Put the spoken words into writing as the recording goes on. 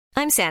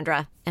I'm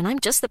Sandra, and I'm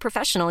just the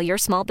professional your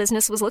small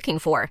business was looking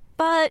for.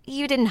 But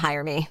you didn't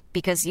hire me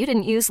because you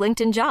didn't use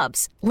LinkedIn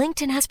Jobs.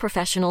 LinkedIn has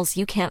professionals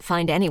you can't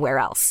find anywhere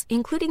else,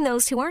 including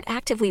those who aren't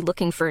actively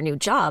looking for a new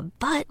job,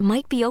 but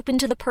might be open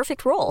to the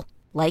perfect role,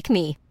 like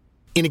me.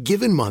 In a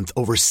given month,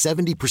 over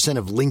 70%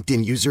 of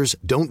LinkedIn users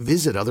don't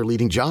visit other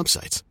leading job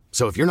sites.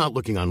 So if you're not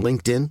looking on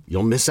LinkedIn,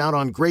 you'll miss out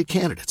on great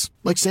candidates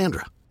like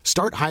Sandra.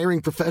 Start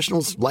hiring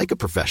professionals like a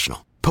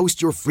professional.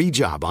 Post your free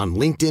job on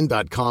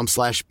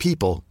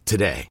linkedin.com/people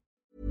today.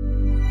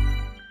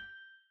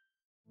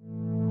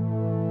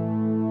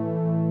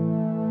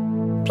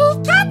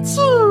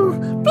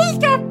 Pikachu!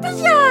 Pika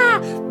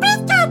Pika!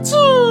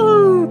 Pikachu!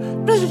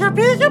 Pika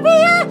Pika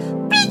Pika!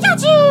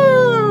 Pikachu!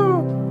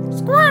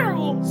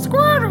 Squirtle!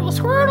 Squirtle!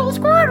 Squirtle!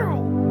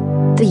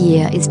 Squirtle! The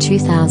year is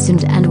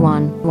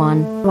 2001.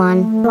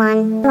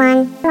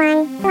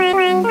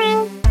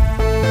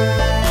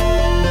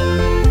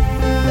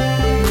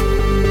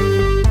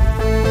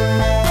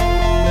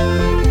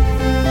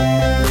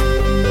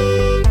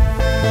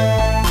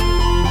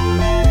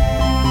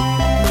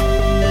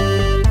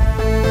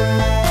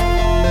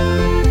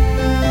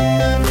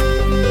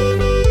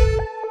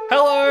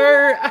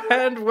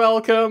 And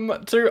welcome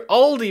to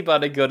Oldie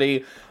But a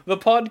Goodie, the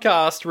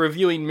podcast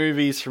reviewing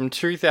movies from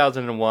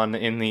 2001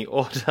 in the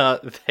order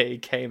they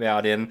came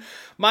out in.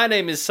 My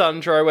name is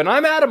Sandro, and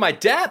I'm out of my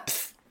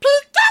depth.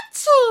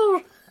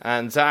 Pikachu!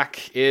 And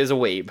Zach is a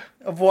weeb.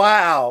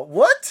 Wow,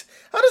 what?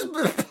 How does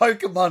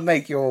Pokemon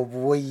make you a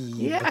weeb?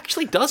 Yeah,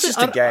 actually does it's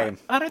it? Just a game.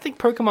 I don't think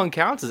Pokemon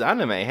counts as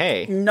anime,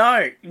 hey?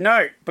 No,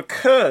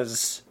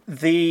 because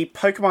the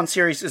Pokemon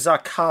series is a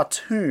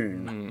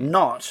cartoon,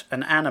 not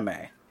an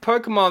anime.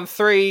 Pokemon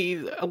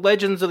 3,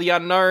 Legends of the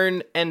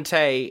Unknown,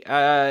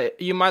 Entei.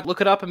 You might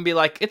look it up and be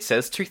like, it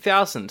says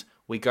 2000.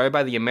 We go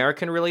by the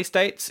American release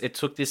dates. It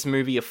took this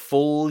movie a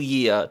full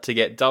year to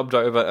get dubbed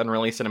over and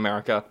released in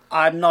America.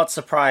 I'm not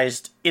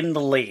surprised in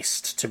the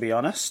least, to be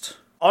honest.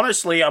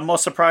 Honestly, I'm more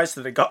surprised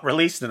that it got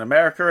released in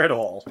America at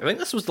all. I think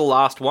this was the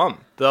last one.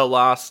 The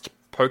last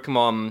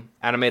Pokemon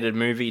animated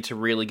movie to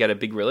really get a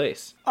big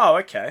release. Oh,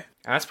 okay.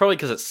 And that's probably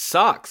because it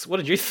sucks. What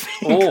did you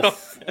think?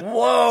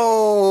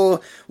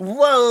 Whoa!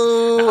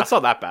 That's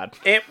not that bad.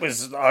 It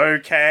was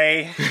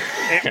okay.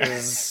 It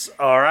was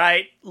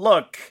alright.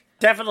 Look,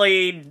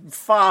 definitely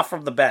far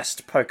from the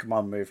best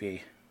Pokemon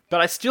movie.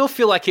 But I still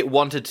feel like it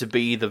wanted to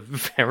be the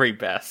very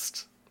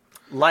best.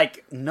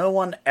 Like no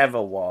one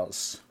ever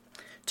was.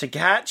 To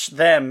catch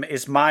them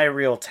is my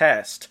real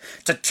test.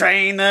 To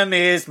train them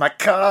is my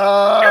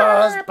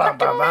cause. Bum,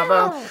 bum, bum,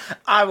 bum.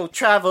 I will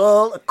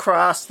travel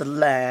across the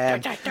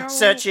land,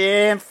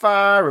 searching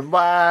far and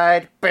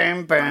wide.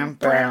 Bam, bam,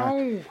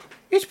 bam.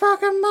 Each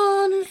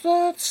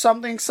Pokemon is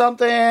something,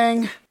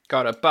 something.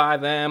 Gotta buy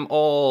them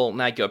all.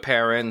 Nag your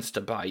parents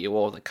to buy you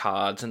all the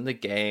cards and the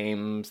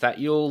games that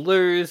you'll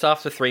lose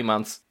after 3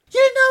 months.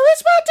 You know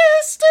it's my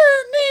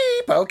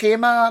destiny,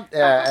 Pokemon.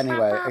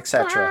 Anyway,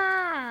 etc.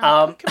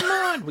 Come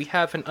on, we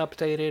haven't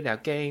updated our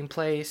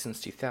gameplay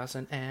since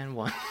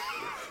 2001.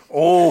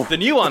 Oh, the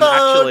new one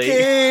actually.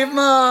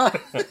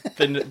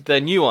 Pokemon.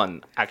 the new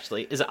one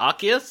actually is it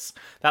Arceus?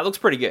 That looks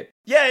pretty good.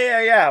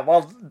 Yeah.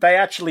 Well, they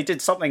actually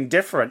did something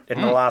different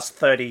in the last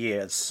 30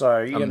 years,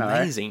 so you know.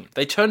 Amazing.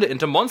 They turned it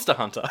into Monster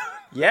Hunter.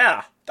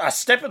 Yeah, a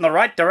step in the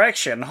right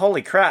direction.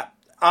 Holy crap!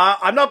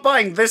 I'm not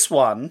buying this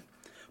one.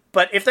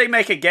 But if they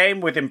make a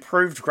game with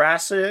improved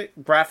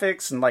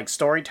graphics and, like,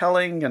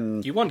 storytelling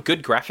and... You want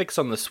good graphics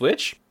on the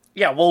Switch?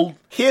 Yeah, well,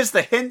 here's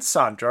the hint,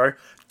 Sandro.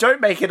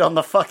 Don't make it on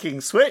the fucking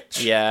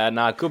Switch. Yeah,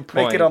 nah, good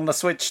point. Make it on the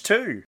Switch,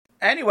 too.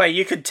 Anyway,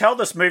 you can tell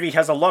this movie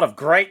has a lot of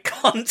great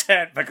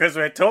content because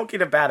we're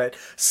talking about it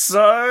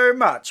so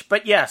much.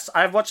 But yes,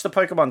 I've watched the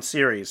Pokemon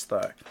series,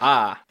 though.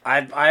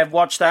 I've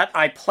watched that.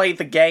 I play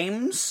the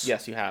games.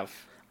 Yes, you have.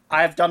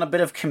 I've done a bit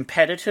of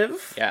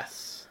competitive.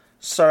 Yes.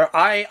 So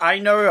I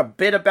know a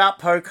bit about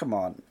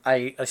Pokemon,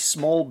 a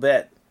small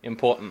bit.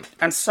 Important.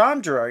 And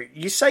Sandro,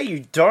 you say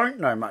you don't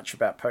know much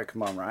about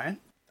Pokemon, right?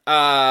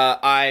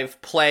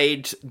 I've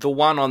played the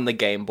one on the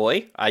Game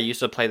Boy. I used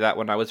to play that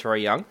when I was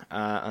very young,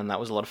 and that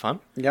was a lot of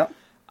fun. Yep.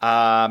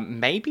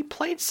 Maybe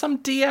played some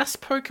DS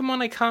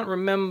Pokemon, I can't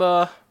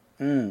remember.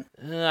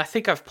 I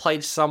think I've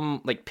played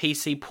some like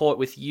PC port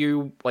with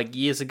you like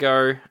years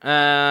ago.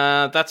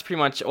 That's pretty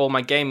much all my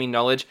gaming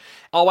knowledge.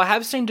 Oh, I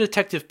have seen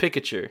Detective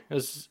Pikachu. It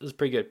was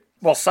pretty good.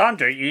 Well,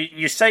 Sandro,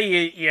 you say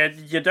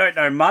you don't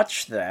know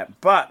much there,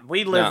 but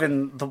we live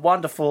in the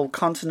wonderful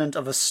continent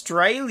of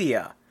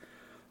Australia,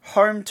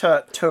 home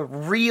to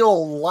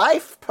real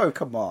life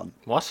Pokemon.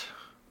 What?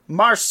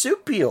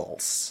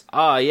 Marsupials.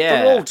 Oh,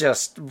 yeah. They're all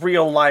just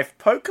real life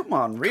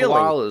Pokemon, really.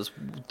 Koalas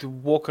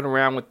walking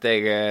around with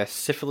their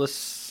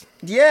syphilis.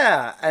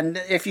 Yeah,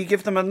 and if you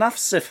give them enough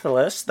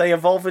syphilis, they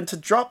evolve into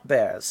drop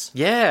bears.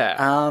 Yeah,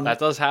 that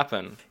does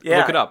happen. Yeah.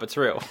 Look it up, it's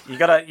real. You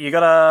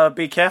gotta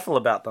be careful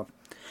about them.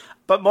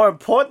 But more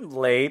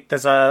importantly,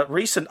 there's a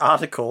recent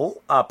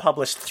article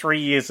published 3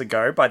 years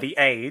ago by The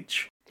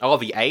Age. Oh,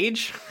 the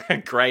age?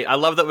 Great. I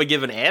love that we're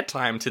giving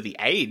airtime to the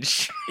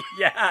age.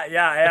 Yeah,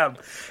 I am.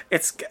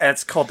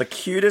 It's called The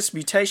Cutest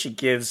Mutation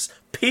Gives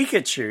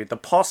Pikachu, the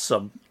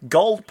possum,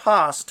 gold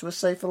pass to a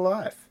safer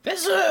life.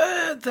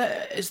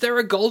 Is there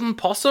a golden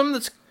possum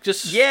that's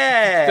just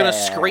gonna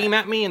scream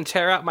at me and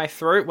tear out my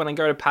throat when I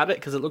go to pat it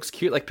because it looks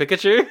cute like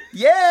Pikachu?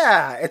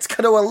 Yeah, it's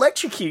going to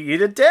electrocute you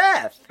to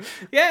death.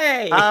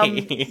 Yay!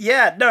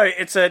 Yeah, no,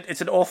 it's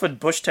an orphaned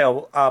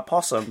bushtail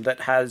possum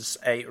that has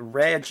a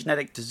rare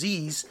genetic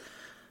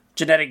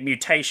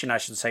mutation, I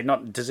should say,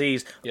 not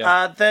disease,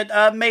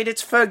 that made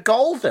its fur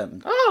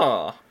golden.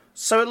 Oh.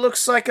 So it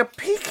looks like a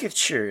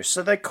Pikachu.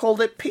 So they called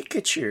it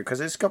Pikachu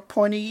because it's got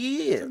pointy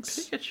ears.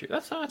 Pikachu.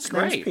 That's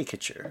Great. great.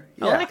 Pikachu.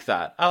 Yeah. I like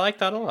that. I like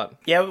that a lot.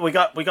 Yeah, we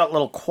got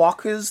little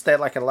quackers. They're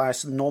like a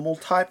nice normal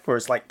type,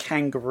 whereas like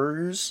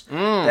kangaroos,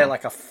 they're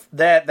like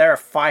they're a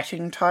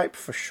fighting type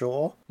for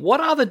sure.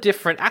 What are the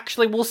different?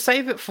 Actually, we'll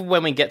save it for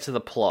when we get to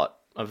the plot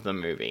of the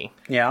movie.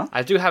 Yeah.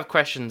 I do have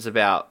questions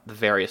about the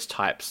various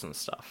types and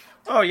stuff.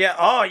 Oh yeah.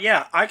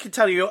 I can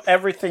tell you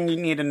everything you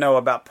need to know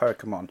about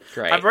Pokemon.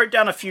 Great. I wrote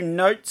down a few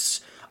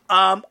notes.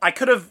 I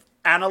could have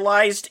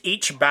analyzed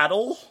each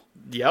battle.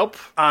 Yep.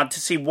 To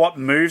see what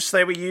moves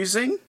they were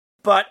using,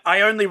 but I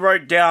only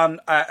wrote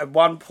down at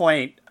one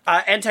point.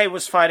 Entei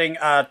was fighting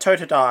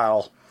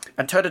Totodile,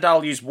 and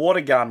Totodile used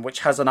Water Gun,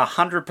 which has an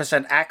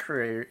 100%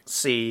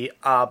 accuracy,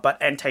 but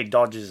Entei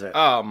dodges it.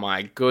 Oh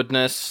my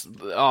goodness.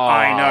 Oh,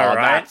 I know,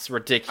 right? That's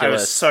ridiculous. I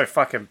was so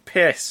fucking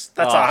pissed.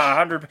 That's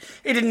 100.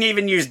 He didn't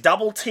even use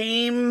Double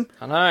Team.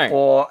 I know.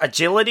 Or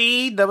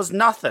Agility. There was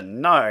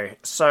nothing. No.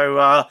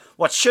 So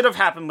what should have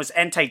happened was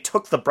Entei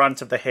took the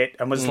brunt of the hit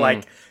and was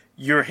like,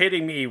 "You're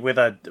hitting me with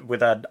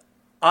an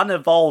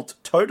unevolved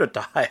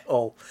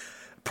Totodile,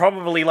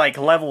 probably like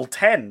level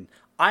 10.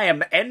 I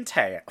am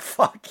Entei.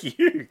 Fuck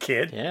you,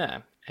 kid." Yeah,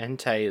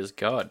 Entei is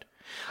God.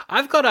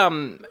 I've got,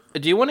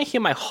 do you want to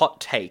hear my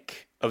hot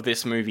take of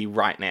this movie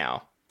right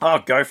now? Oh,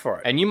 go for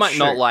it. And you might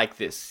not like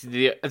this.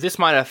 This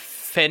might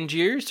offend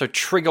you, so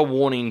trigger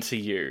warning to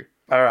you.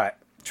 All right.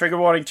 Trigger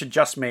warning to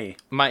just me.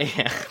 My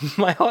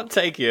hot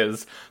take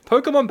is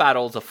Pokemon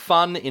battles are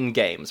fun in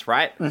games,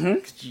 right?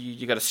 Mm-hmm.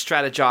 You got to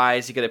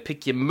strategize. You got to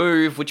pick your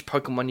move, which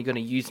Pokemon you're going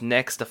to use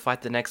next to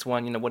fight the next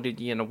one. What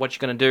you're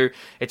going to do.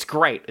 It's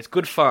great. It's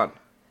good fun.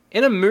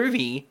 In a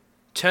movie,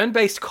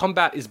 turn-based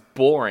combat is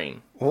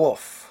boring.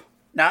 Woof.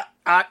 Now,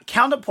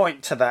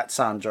 counterpoint to that,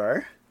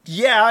 Sandro.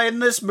 Yeah, in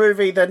this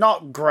movie, they're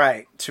not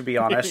great, to be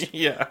honest.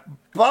 Yeah.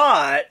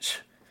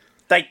 But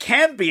they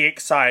can be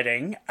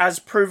exciting, as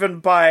proven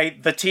by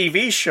the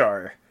TV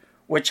show,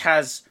 which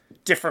has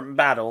different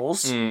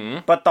battles.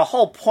 But the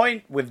whole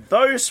point with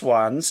those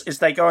ones is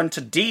they go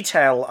into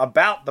detail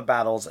about the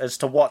battles as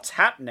to what's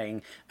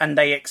happening, and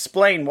they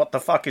explain what the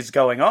fuck is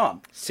going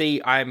on.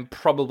 See, I'm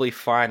probably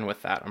fine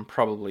with that.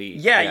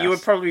 Yeah, yes. you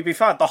would probably be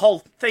fine. The whole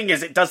thing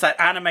is it does that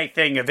anime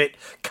thing of it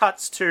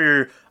cuts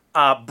to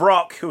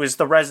Brock, who is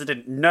the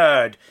resident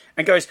nerd,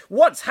 and goes,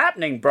 "What's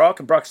happening, Brock?"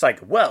 And Brock's like,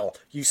 "Well,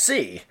 you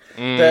see,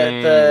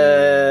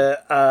 the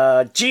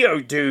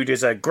Geodude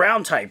is a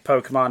ground type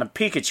Pokemon and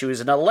Pikachu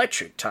is an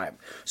electric type.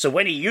 So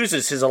when he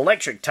uses his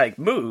electric type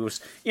moves,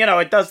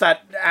 it does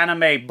that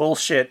anime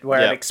bullshit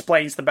where it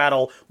explains the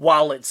battle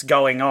while it's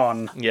going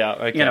on. Yeah,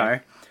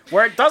 okay.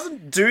 Where it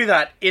doesn't do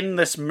that in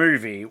this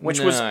movie, which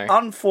was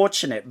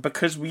unfortunate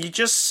because we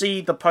just see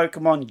the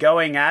Pokemon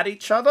going at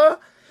each other.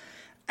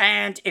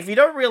 And if you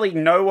don't really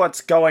know what's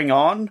going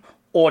on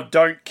or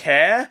don't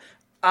care,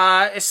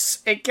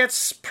 it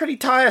gets pretty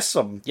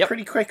tiresome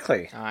pretty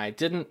quickly. I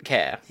didn't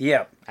care.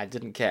 Yep. I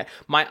didn't care.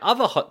 My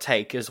other hot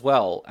take as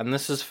well, and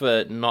this is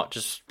for not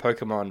just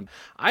Pokemon,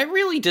 I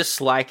really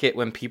dislike it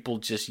when people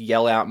just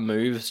yell out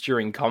moves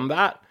during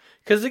combat.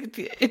 Because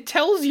it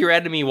tells your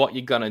enemy what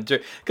you're gonna do.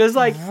 Because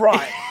right.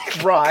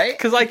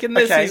 Because in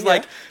this, he's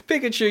like,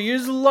 Pikachu,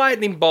 use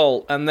Lightning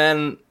Bolt, and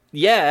then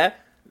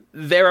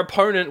their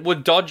opponent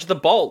would dodge the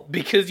bolt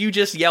because you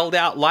just yelled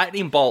out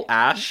Lightning Bolt,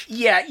 Ash.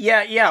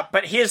 Yeah.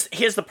 But here's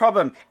the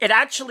problem. It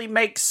actually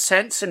makes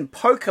sense in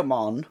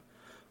Pokemon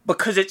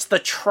because it's the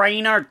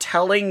trainer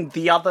telling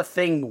the other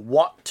thing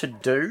what to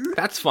do.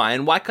 That's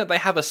fine. Why can't they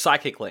have a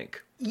psychic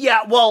link?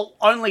 Yeah, well,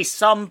 only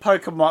some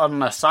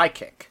Pokemon are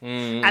psychic.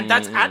 And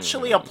that's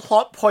actually a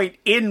plot point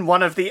in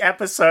one of the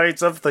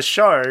episodes of the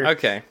show.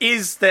 Okay.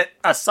 Is that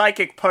a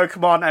psychic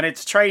Pokemon and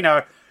its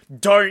trainer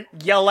don't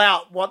yell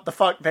out what the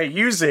fuck they're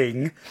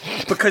using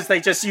because they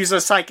just use a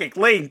psychic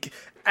link,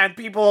 and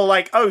people are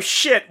like, "Oh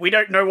shit, we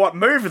don't know what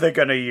move they're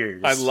gonna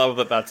use." I love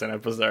that that's an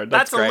episode.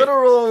 That's great.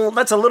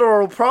 That's a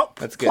literal plot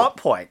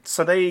point.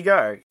 So there you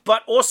go.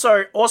 But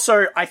also,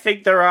 I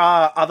think there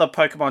are other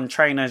Pokemon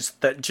trainers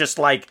that just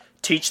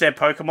teach their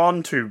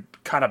Pokemon to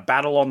kind of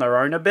battle on their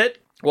own a bit.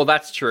 Well,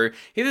 that's true.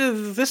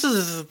 This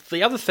is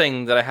the other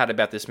thing that I had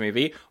about this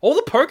movie. All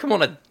the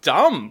Pokemon are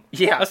dumb.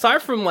 Yeah.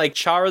 Aside from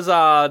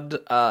Charizard,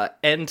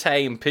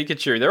 Entei, and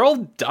Pikachu, they're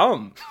all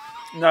dumb.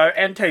 No,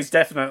 Entei's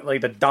definitely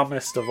the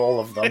dumbest of all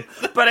of them.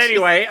 But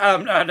anyway,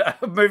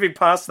 moving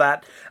past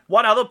that,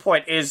 one other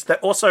point is that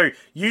also,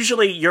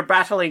 usually you're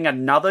battling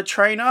another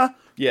trainer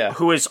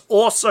who is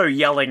also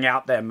yelling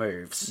out their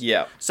moves.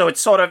 Yeah. So it's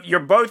sort of, you're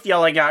both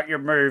yelling out your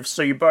moves,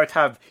 so you both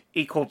have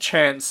equal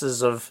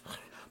chances of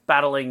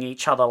battling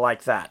each other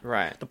like that.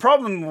 Right. The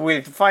problem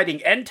with fighting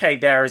Entei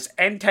there is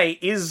Entei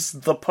is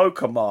the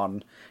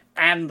Pokemon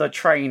and the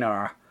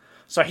trainer.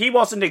 So he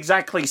wasn't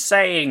exactly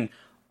saying,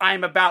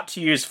 I'm about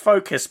to use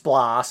Focus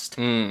Blast.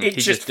 It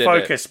just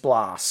Focus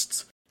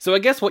Blasts. So I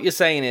guess what you're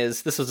saying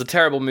is this was a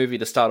terrible movie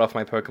to start off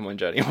my Pokemon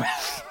journey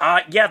with.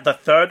 Yeah, the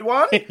third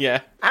one?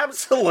 Yeah.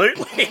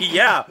 Absolutely,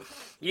 yeah.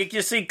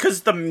 You see,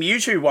 because the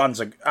Mewtwo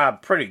ones are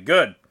pretty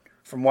good,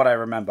 from what I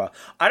remember.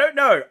 I don't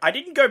know. I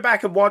didn't go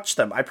back and watch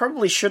them. I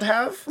probably should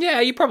have. Yeah,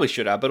 you probably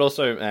should have, but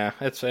also,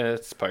 it's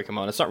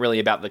Pokemon. It's not really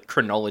about the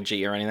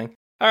chronology or anything.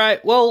 All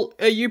right, well,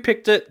 you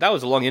picked it. That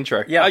was a long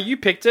intro. Yeah. You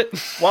picked it.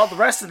 Well, the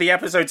rest of the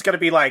episode's going to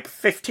be like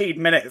 15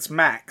 minutes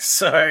max,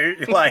 so,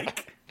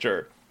 like...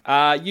 Sure.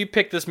 You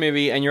picked this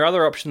movie, and your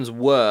other options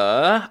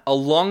were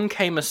Along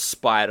Came a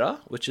Spider,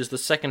 which is the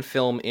second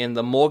film in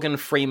the Morgan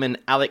Freeman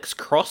Alex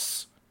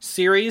Cross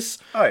series.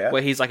 Oh, yeah.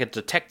 Where he's like a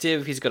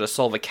detective. He's got to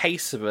solve a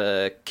case of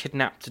a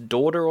kidnapped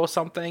daughter or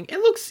something. It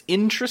looks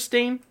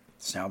interesting.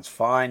 Sounds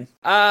fine.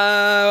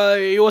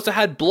 You also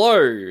had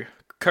Blow.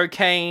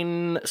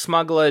 Cocaine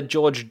smuggler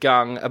George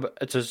Gung.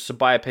 It's a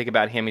biopic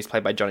about him. He's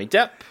played by Johnny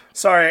Depp.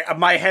 Sorry,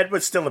 my head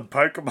was still in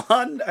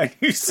Pokemon, and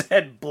you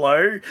said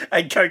blow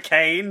and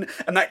cocaine,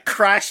 and that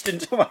crashed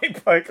into my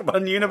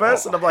Pokemon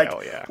universe, and I'm like,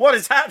 what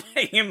is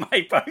happening in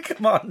my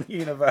Pokemon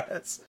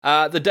universe?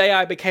 The Day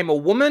I Became a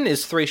Woman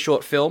is 3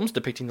 short films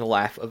depicting the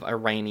life of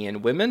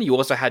Iranian women. You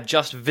also had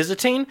Just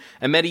Visiting,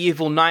 a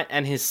medieval knight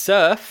and his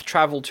serf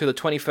travel to the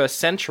 21st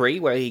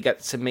century, where he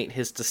gets to meet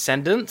his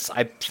descendants.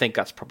 I think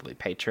that's probably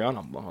Patreon.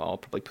 I'll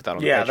probably put that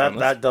on the Patreon list.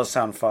 That does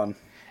sound fun.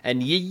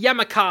 And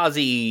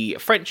Yamakasi, a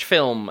French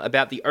film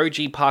about the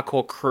OG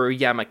parkour crew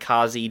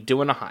Yamakasi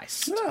doing a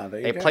heist.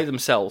 They play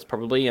themselves,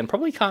 probably, and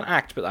probably can't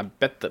act, but I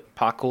bet the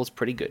parkour's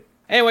pretty good.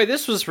 Anyway,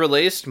 this was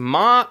released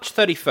March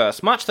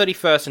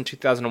 31st in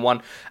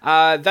 2001.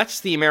 That's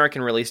the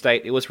American release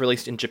date. It was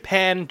released in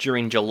Japan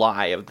during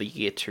July of the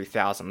year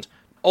 2000.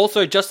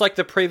 Also, just like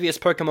the previous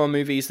Pokemon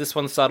movies, this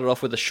one started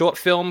off with a short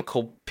film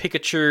called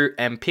Pikachu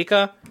and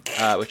Pika,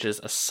 which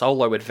is a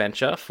solo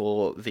adventure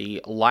for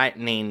the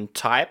Lightning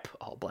type.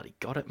 Oh, bloody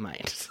got it,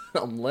 mate.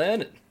 I'm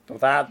learning. Well,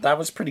 that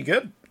was pretty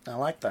good. I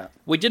like that.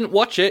 We didn't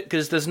watch it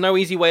because there's no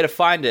easy way to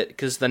find it,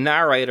 because the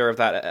narrator of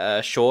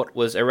that short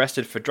was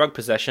arrested for drug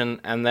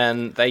possession, and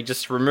then they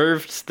just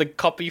removed the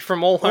copy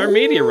from all home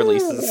media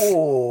releases.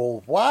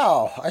 Oh,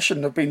 wow. I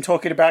shouldn't have been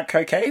talking about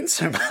cocaine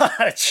so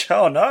much.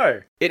 Oh,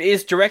 no. It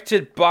is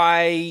directed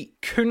by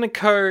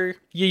Kuniko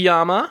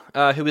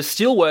Yuyama, who is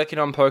still working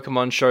on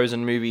Pokemon shows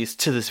and movies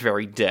to this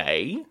very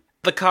day.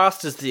 The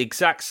cast is the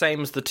exact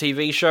same as the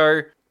TV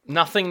show.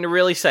 Nothing to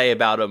really say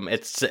about them.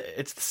 It's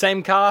the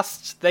same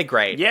cast. They're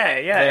great.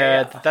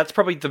 Yeah. That's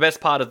probably the best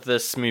part of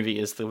this movie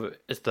is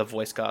the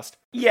voice cast.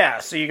 Yeah,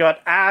 so you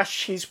got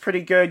Ash, he's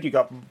pretty good. You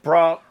got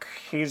Brock,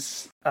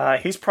 he's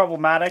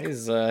problematic.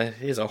 He's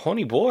a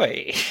horny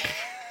boy.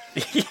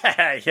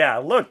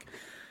 yeah. Look,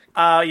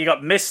 you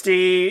got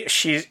Misty.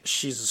 She's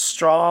a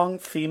strong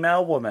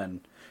female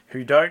woman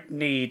who don't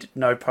need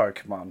no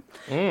Pokemon.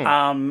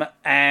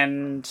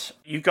 And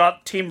you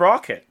got Team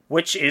Rocket,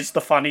 which is the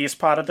funniest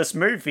part of this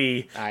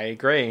movie. I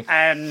agree.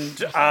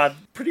 And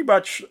pretty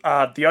much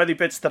the only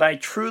bits that I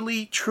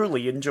truly,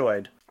 truly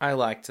enjoyed. I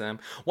liked them.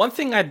 One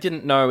thing I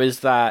didn't know is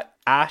that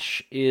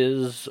Ash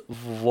is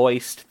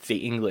voiced, the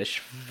English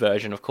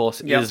version, of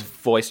course, is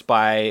voiced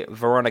by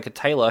Veronica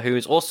Taylor, who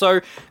is also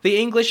the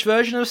English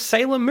version of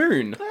Sailor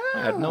Moon.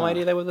 I had no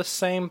idea they were the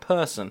same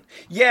person.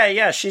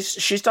 Yeah,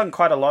 she's done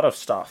quite a lot of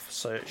stuff,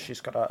 so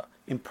she's got an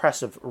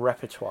impressive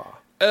repertoire.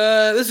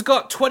 This has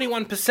got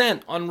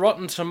 21% on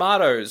Rotten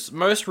Tomatoes.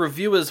 Most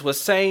reviewers were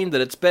saying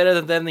that it's better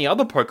than the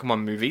other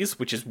Pokemon movies,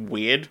 which is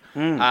weird.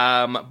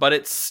 But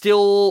it's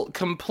still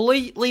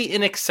completely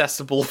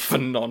inaccessible for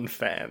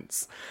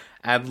non-fans.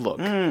 And look,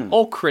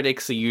 all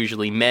critics are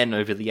usually men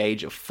over the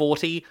age of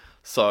 40,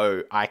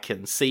 so I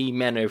can see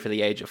men over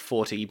the age of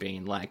 40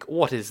 being like,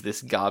 what is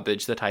this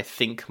garbage that I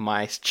think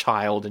my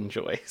child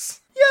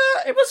enjoys?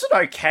 Yeah, it was an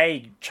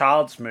okay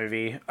child's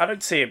movie. I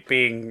don't see it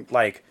being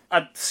like...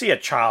 I'd see a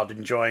child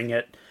enjoying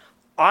it.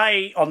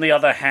 I, on the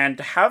other hand,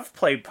 have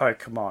played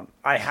Pokemon.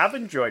 I have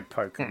enjoyed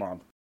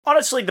Pokemon.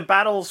 Honestly, the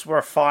battles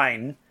were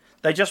fine.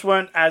 They just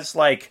weren't as,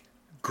 like,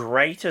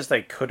 great as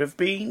they could have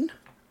been,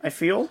 I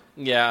feel.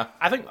 Yeah,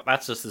 I think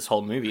that's just this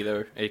whole movie,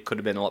 though. It could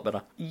have been a lot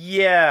better.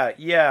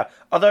 Yeah.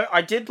 Although,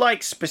 I did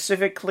like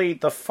specifically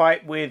the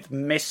fight with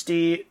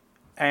Misty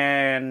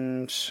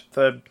and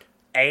the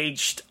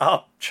aged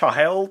up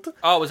child.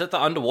 Oh, was that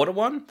the underwater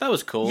one? That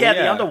was cool. Yeah,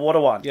 the underwater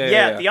one.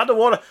 Yeah, the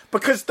underwater.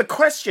 Because the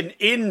question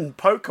in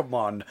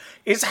Pokemon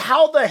is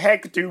how the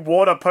heck do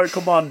water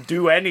Pokemon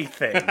do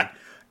anything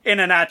in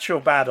an actual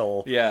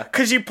battle? Yeah.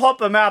 Because you plop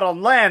them out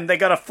on land, they're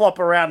going to flop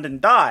around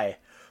and die.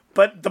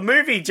 But the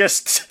movie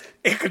just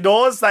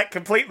ignores that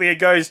completely and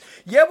goes,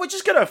 yeah, we're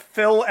just going to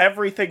fill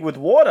everything with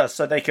water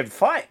so they can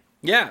fight.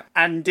 Yeah.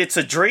 And it's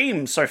a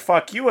dream, so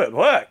fuck you, it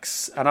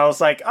works. And I was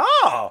like,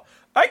 oh,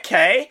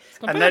 okay.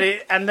 And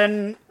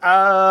then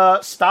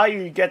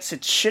Staryu gets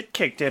its shit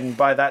kicked in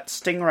by that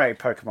Stingray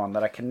Pokemon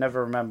that I can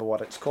never remember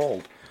what it's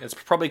called. It's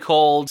probably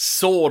called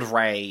Sword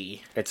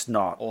Ray. It's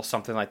not. Or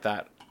something like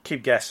that.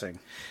 Keep guessing.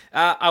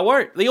 I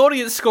won't. The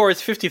audience score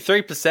is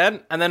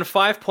 53%, and then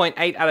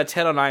 5.8 out of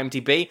 10 on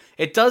IMDb.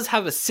 It does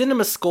have a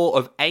cinema score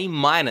of A-,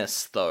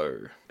 though.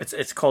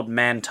 It's called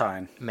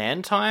Mantine.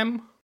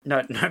 Mantime?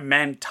 No,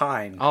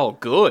 Mantine. Oh,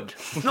 good.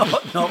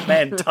 Not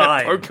Mantine.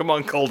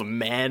 Pokemon called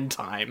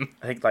Mantime.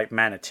 I think like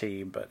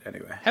Manatee, but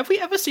anyway. Have we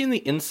ever seen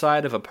the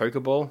inside of a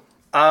Pokeball?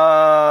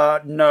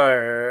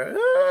 No.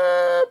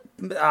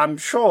 I'm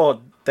sure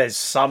there's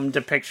some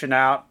depiction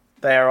out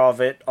there of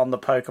it on the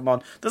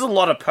Pokemon. There's a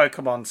lot of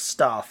Pokemon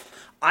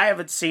stuff. I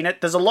haven't seen it.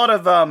 There's a lot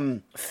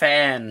of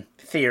fan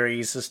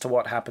theories as to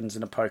what happens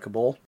in a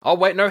Pokeball. Oh,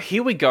 wait, no,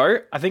 here we go.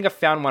 I think I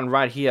found one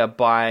right here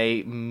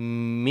by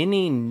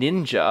Mini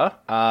Ninja.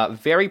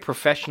 Very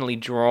professionally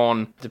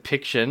drawn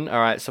depiction. All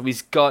right, so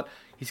he's got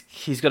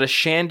a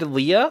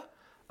chandelier.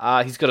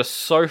 He's got a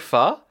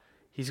sofa.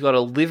 He's got a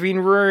living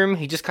room.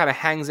 He just kind of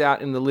hangs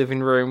out in the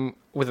living room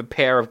with a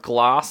pair of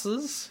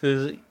glasses.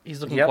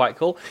 He's looking quite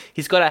cool.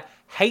 He's got a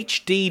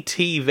HD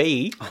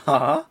TV,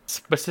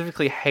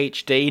 specifically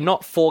HD,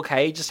 not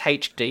 4K, just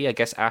HD. I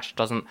guess Ash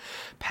doesn't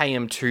pay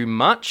him too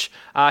much.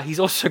 He's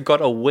also got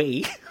a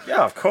Wii.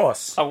 Yeah, of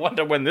course. I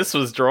wonder when this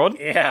was drawn.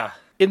 Yeah.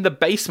 In the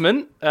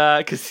basement,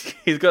 because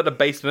he's got a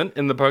basement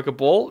in the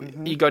Pokeball.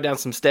 Mm-hmm. You go down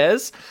some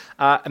stairs,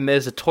 and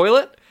there's a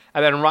toilet,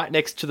 and then right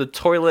next to the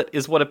toilet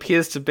is what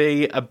appears to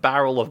be a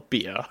barrel of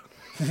beer.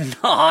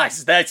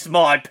 Nice, that's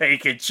my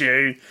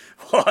Pikachu.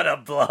 What a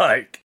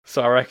bloke.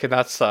 So I reckon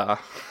that's...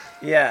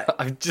 Yeah.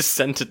 I've just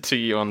sent it to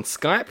you on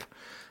Skype.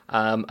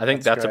 I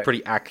think that's a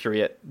pretty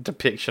accurate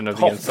depiction of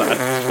the inside of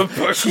a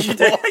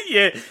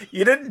Pokeball.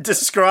 You didn't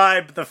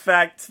describe the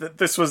fact that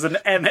this was an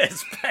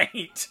MS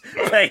Paint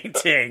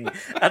painting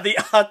and the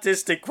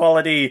artistic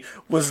quality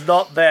was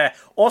not there.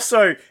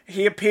 Also,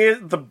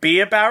 the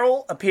beer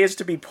barrel appears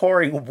to be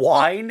pouring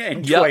wine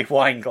into a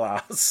wine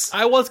glass.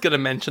 I was going to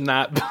mention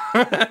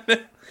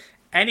that.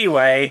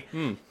 Anyway,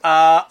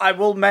 I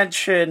will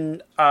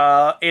mention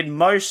in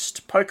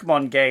most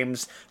Pokemon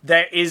games,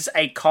 there is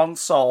a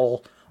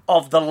console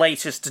of the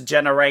latest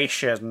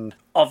generation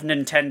of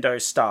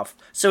Nintendo stuff.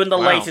 So in the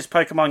latest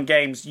Pokemon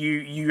games,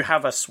 you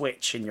have a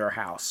Switch in your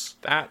house.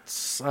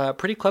 That's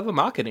pretty clever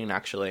marketing,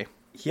 actually.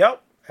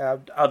 Yep.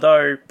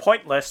 Although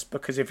pointless,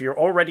 because if you're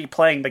already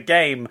playing the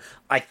game,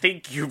 I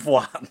think you've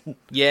won.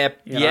 Yeah,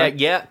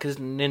 because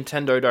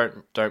Nintendo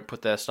don't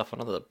put their stuff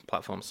on other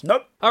platforms.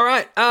 Nope. All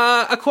right.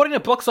 According to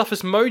Box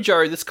Office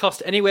Mojo, this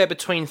cost anywhere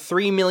between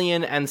 $3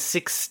 million and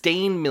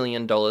 $16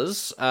 million.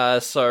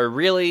 So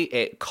really,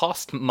 it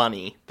cost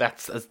money.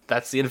 That's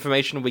the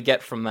information we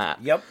get from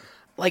that. Yep.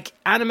 Like,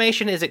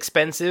 animation is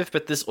expensive,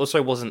 but this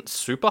also wasn't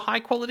super high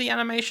quality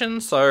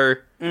animation, so...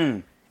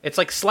 It's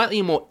like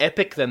slightly more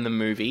epic than the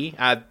movie,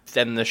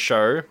 than the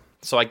show.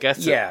 So I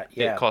guess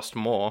it cost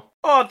more.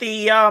 Oh,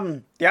 the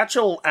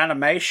actual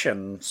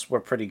animations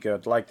were pretty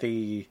good. Like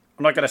I'm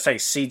not gonna say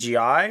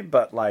CGI,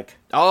 but like.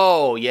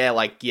 Oh yeah,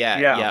 like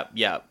yeah.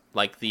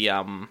 Like the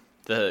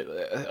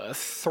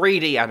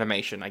 3D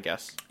animation, I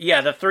guess.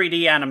 Yeah, the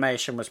 3D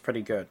animation was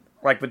pretty good.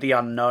 Like with the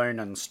unknown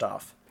and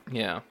stuff.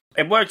 Yeah.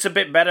 It works a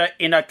bit better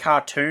in a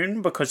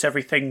cartoon because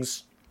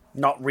everything's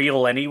not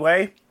real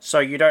anyway, so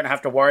you don't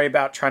have to worry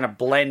about trying to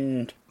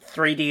blend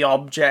 3D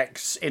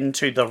objects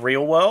into the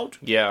real world.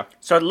 Yeah.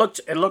 So it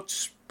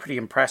looked pretty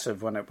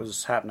impressive when it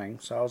was happening,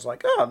 so I was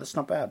like, oh, that's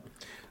not bad.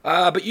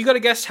 But you gotta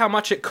guess how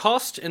much it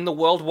cost in the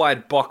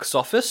worldwide box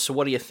office.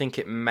 What do you think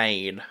it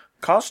made?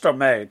 Cost or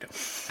made?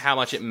 How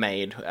much it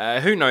made.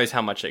 Who knows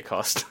how much it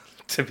cost,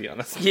 to be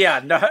honest. Yeah,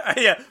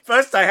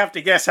 first I have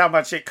to guess how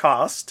much it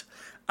cost.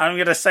 I'm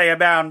gonna say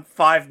around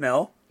 $5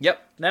 million. Yep.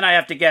 Then I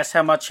have to guess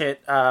how much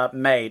it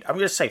made. I'm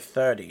going to say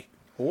 30.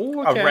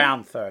 Ooh, okay.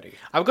 Around 30.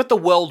 I've got the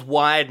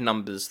worldwide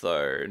numbers,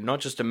 though. Not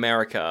just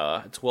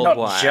America. It's worldwide.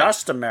 Not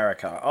just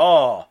America.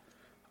 Oh,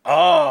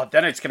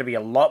 then it's going to be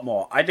a lot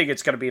more. I think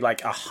it's going to be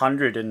like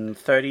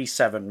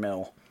 137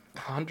 mil.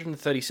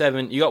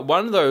 137. You got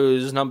one of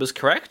those numbers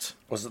correct.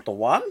 Was it the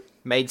one?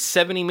 Made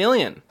 70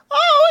 million.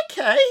 Oh,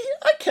 okay.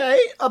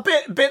 A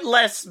bit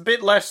less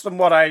than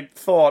what I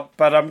thought,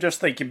 but I'm just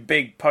thinking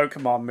big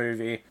Pokemon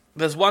movie.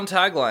 There's one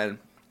tagline.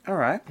 All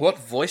right. What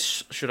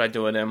voice should I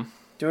do it in?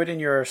 Do it in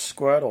your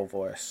Squirtle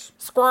voice.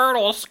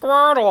 Squirtle,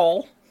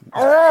 Squirtle.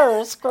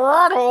 Oh,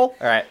 Squirtle. All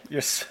right.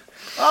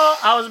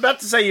 I was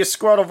about to say your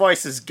Squirtle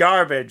voice is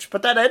garbage,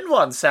 but that end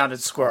one sounded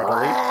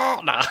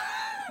squirtly. Nah.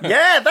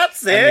 Yeah,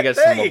 that's it. And you get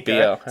some more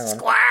beer.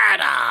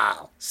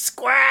 Squirtle.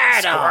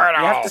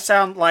 You have to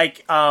sound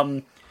like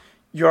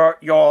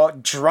your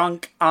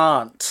drunk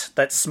aunt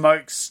that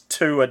smokes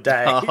two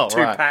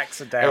packs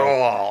a day.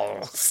 Oh.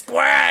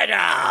 Squirtle!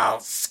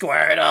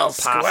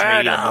 Pass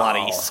me your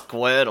bloody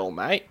Squirtle,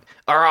 mate.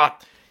 All right.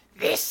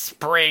 This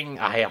spring.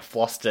 I've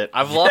lost it.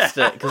 I've lost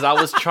it because I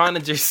was trying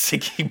to do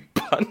Siggy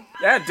Butt.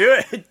 Yeah, do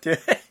it.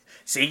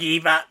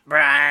 Siggy Butt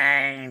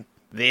Brain.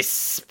 This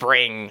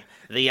spring,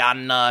 the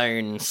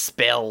unknown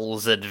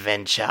spells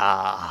adventure.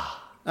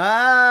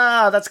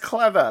 Ah, that's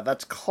clever.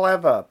 That's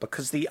clever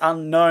because the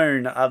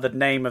unknown are the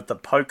name of the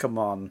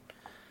Pokemon.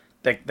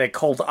 They're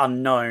called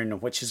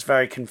Unknown, which is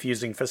very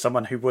confusing for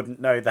someone who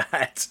wouldn't know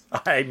that,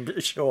 I'm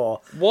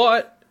sure.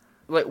 What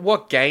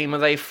game are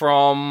they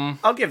from?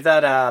 I'll give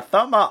that a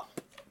thumb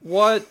up.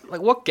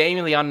 What game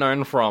are the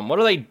Unknown from? What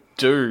do they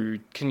do?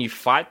 Can you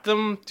fight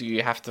them? Do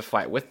you have to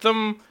fight with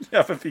them?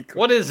 Yeah, that'd be cool.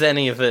 What is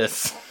any of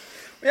this?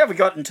 We haven't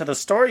gotten to the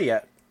story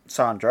yet,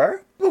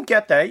 Sandro. We'll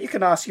get there. You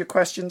can ask your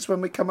questions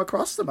when we come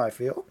across them, I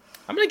feel.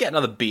 I'm going to get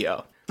another beer.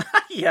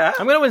 Yeah.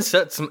 I'm going to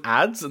insert some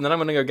ads, and then I'm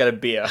going to go get a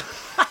beer.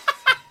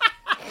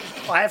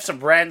 I have some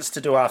rants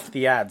to do after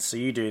the ads, so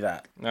you do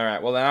that. All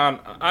right, well, then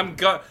I'm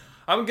going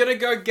to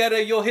go get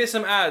a... You'll hear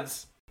some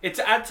ads. It's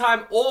ad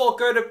time, or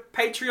go to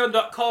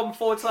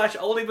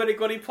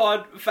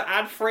patreon.com/oldiebutigoodypod for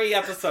ad-free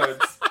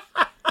episodes.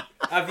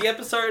 The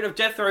episode of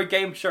Jethro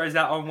Game Show is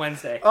out on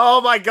Wednesday.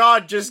 Oh my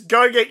god, just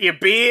go get your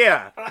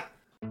beer!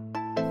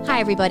 Hi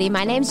everybody,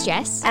 my name's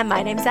Jess. And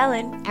my name's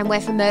Ellen. And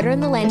we're from Murder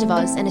in the Land of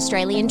Oz, an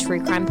Australian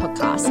true crime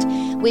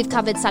podcast. We've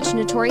covered such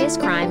notorious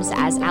crimes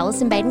as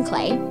Alison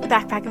Baden-Clay,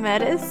 Backpacker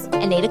Murders,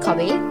 Anita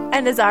Cobby,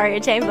 and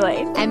Azaria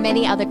Chamberlain, and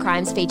many other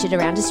crimes featured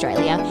around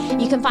Australia.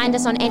 You can find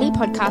us on any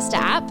podcaster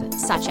app,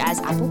 such as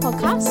Apple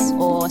Podcasts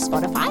or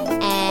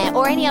Spotify,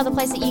 or any other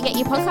place that you get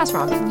your podcast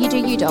from. You do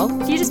you, doll.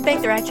 You just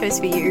make the right choice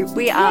for you.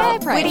 We are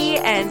witty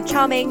and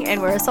charming,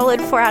 and we're a solid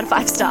 4 out of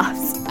 5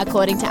 stars.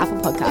 According to Apple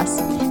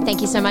Podcasts.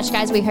 Thank you so much,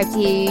 guys. We hope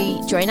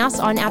you join us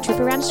on our trip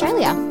around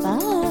Australia.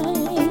 Bye.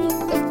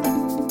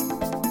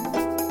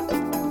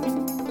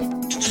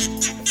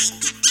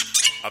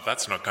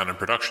 That's Not Canon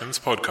Productions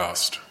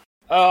podcast.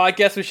 Oh, I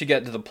guess we should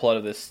get to the plot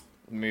of this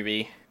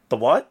movie. The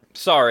what?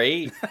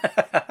 Sorry.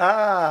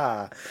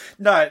 No,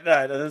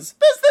 there's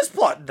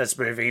plot in this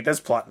movie. There's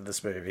plot in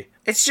this movie.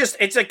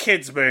 It's a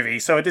kid's movie,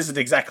 so it isn't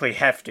exactly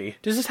hefty.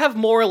 Does this have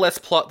more or less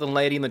plot than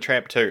Lady and the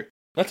Tramp 2?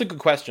 That's a good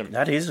question.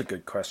 That is a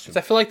good question. 'Cause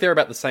I feel like they're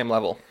about the same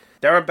level.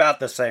 They're about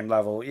the same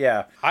level,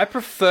 yeah. I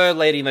prefer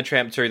Lady and the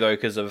Tramp 2, though,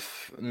 because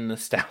of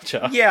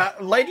nostalgia. Yeah,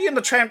 Lady and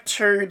the Tramp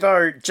 2,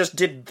 though, just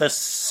did the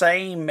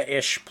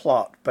same-ish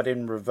plot, but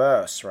in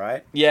reverse,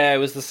 right? Yeah, it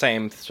was the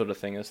same sort of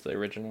thing as the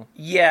original.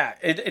 Yeah,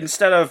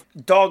 instead of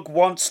dog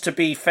wants to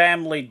be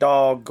family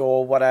dog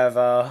or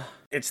whatever,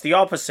 it's the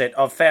opposite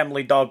of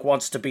family dog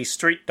wants to be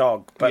street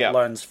dog, but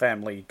learns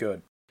family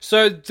good.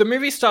 So the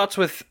movie starts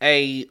with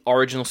a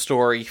original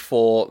story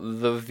for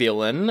the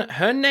villain.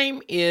 Her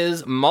name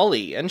is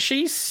Molly, and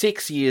she's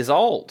 6 years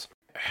old.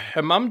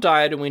 Her mum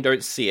died and we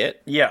don't see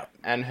it. Yeah.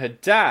 And her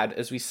dad,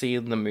 as we see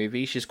in the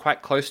movie, she's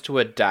quite close to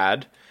her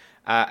dad.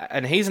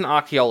 And he's an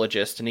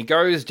archaeologist, and he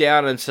goes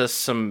down into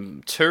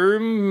some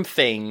tomb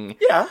thing.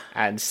 Yeah.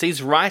 And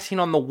sees writing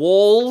on the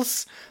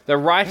walls. The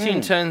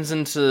writing turns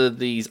into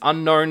these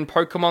unknown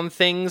Pokemon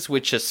things,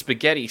 which are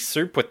spaghetti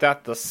soup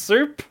without the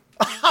soup.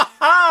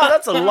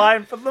 That's a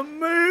line from the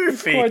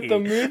movie. Quite the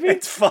movie.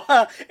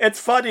 It's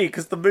funny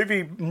because the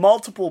movie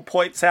multiple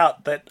points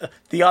out that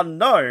the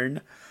unknown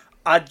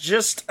are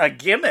just a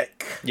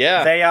gimmick.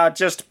 Yeah. They are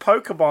just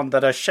Pokemon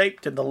that are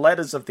shaped in the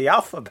letters of the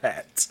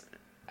alphabet.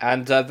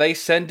 And they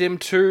send him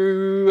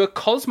to a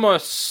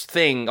Cosmos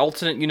thing,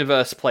 alternate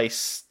universe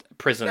place,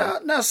 prison.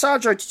 Now,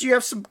 Sandro, did you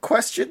have some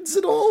questions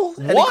at all?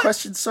 What Any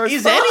questions so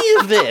is far? any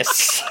of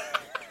this?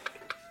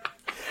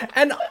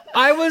 And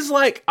I was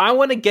like, I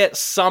want to get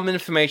some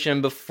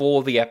information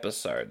before the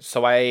episode.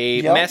 So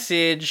I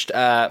messaged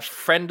a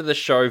friend of the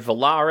show,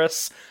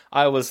 Valaris.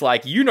 I was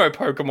like, you know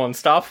Pokemon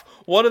stuff.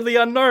 What are the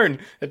unknown?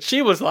 And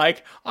she was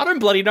like, I don't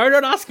bloody know.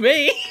 Don't ask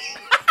me.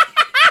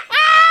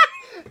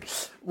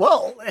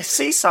 Well,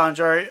 see,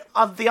 Sandro,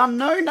 the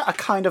unknown are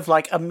kind of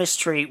like a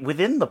mystery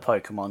within the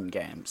Pokemon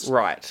games.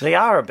 Right. They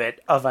are a bit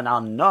of an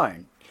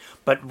unknown.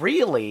 But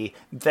really,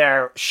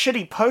 they're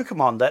shitty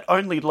Pokemon that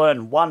only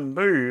learn one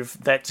move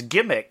that's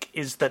gimmick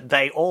is that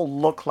they all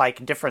look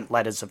like different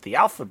letters of the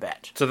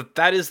alphabet. So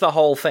that is the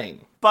whole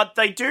thing. But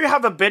they do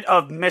have a bit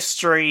of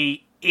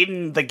mystery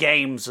in the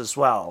games as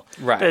well.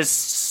 Right. There's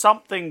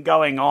something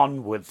going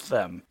on with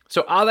them.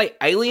 So are they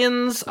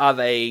aliens? Are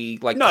they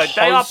like No,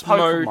 they are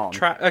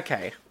Pokemon.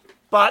 Okay.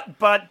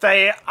 But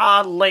they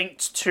are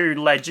linked to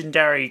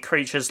legendary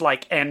creatures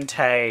like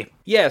Entei.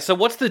 Yeah, so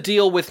what's the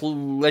deal with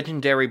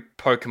legendary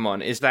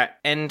Pokemon? Is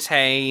that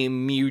Entei,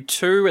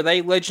 Mewtwo, are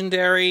they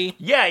legendary?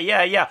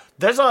 Yeah.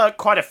 There's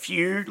quite a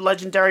few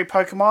legendary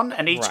Pokemon,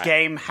 and each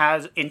game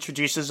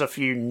introduces a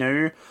few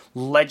new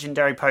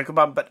legendary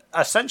Pokemon, but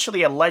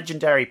essentially a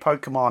legendary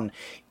Pokemon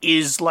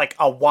is like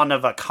a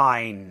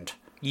one-of-a-kind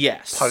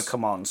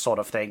Pokemon sort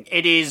of thing.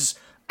 It is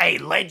a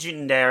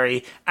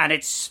legendary, and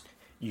it's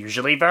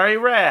usually very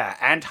rare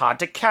and hard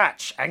to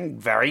catch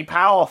and very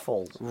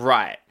powerful.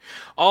 Right.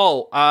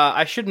 Oh,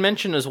 I should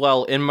mention as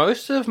well, in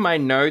most of my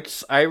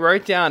notes, I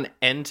wrote down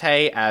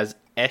Entei as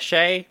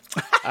Eshe.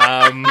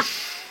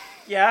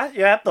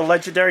 Yeah, the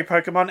legendary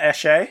Pokemon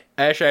Eshe.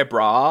 Eshe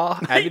bra.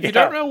 And if you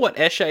don't know what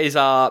Eshes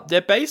are,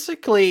 they're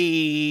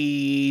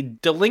basically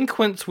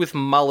delinquents with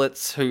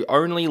mullets who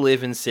only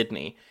live in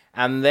Sydney.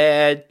 And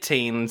they're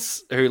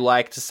teens who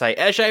like to say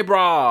Eshe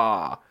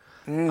bra.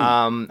 And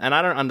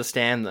I don't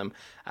understand them.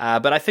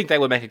 But I think they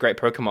would make a great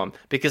Pokemon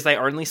because they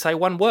only say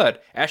one word.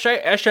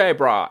 Eshe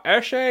bra.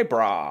 Eshe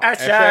bra.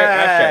 Eshe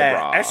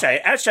bra.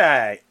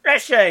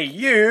 Eshe,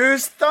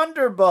 use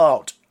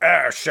Thunderbolt.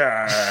 Eshe.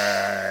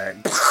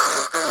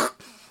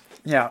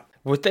 Yeah.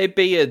 Would they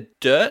be a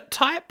dirt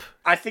type?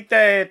 I think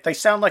they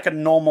sound like a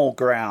normal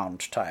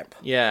ground type.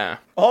 Yeah.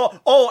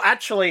 Oh,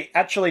 actually,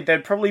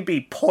 they'd probably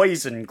be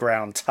poison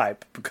ground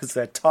type because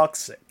they're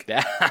toxic.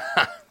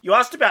 You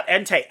asked about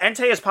Entei.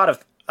 Entei is part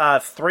of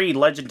 3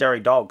 legendary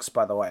dogs,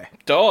 by the way.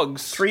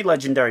 Dogs? 3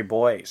 legendary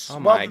boys. Oh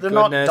my they're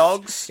goodness. not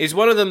dogs. Is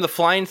one of them the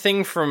flying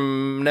thing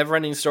from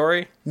Neverending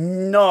Story?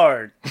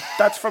 No,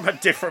 that's from a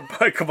different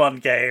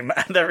Pokemon game,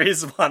 and there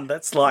is one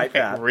that's like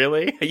that.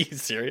 Really? Are you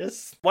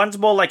serious? One's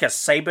more like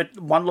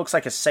one looks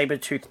like a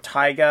saber-toothed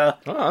tiger,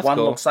 that's one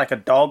cool. looks like a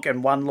dog,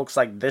 and one looks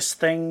like this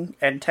thing,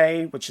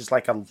 Entei, which is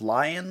like a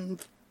lion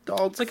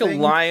dog. It's like a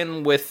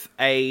lion with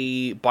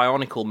a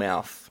bionicle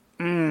mouth.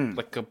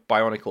 Like a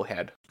bionicle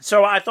head.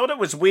 So I thought it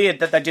was weird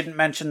that they didn't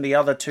mention the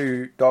other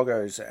 2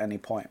 doggos at any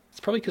point. It's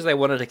probably because they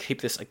wanted to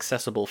keep this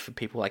accessible for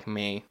people like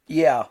me.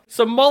 Yeah.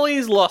 So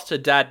Molly's lost her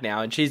dad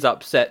now, and she's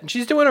upset, and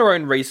she's doing her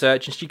own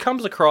research, and she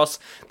comes across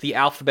the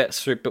alphabet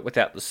soup, but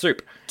without the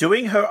soup.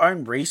 Doing her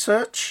own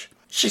research?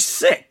 She's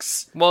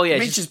 6. Well, yeah, I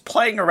mean, she's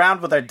playing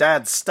around with her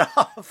dad's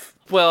stuff.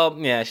 Well,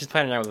 yeah, she's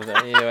playing around with it.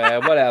 Anyway,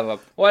 whatever.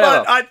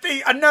 But I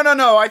think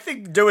no. I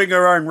think doing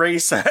her own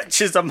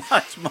research is a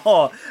much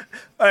more,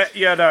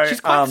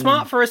 She's quite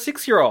smart for a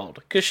 6-year-old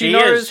because she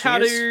knows how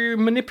is. to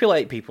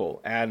manipulate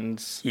people,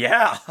 and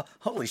yeah,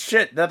 holy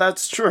shit,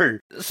 that's true.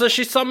 so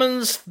she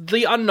summons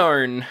the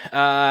unknown,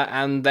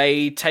 and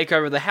they take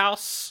over the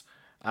house.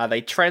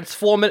 They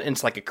transform it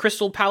into like a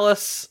crystal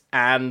palace,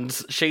 and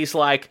she's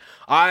like,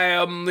 I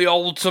am the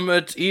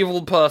ultimate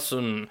evil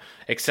person,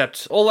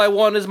 except all I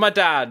want is my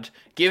dad.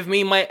 Give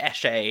me my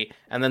Eshe.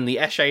 And then the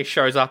Eshe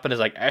shows up and is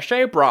like,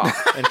 Eshe bra.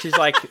 And she's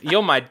like,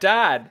 you're my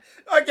dad.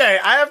 Okay,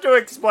 I have to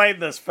explain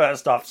this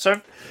first off.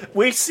 So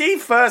we see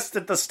first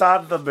at the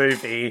start of the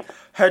movie,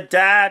 her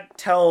dad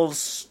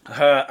tells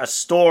her a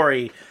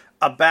story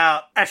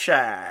about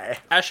Eshe.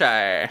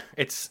 Eshe.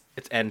 It's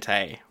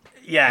Entei.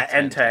 Yeah,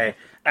 Entei.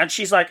 And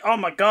she's like, oh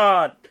my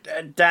god,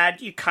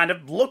 Dad, you kind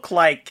of look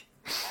like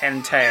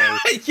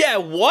Entei. Yeah,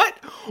 what?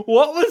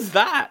 What was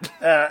that?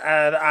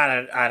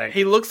 I don't.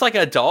 He looks like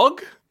a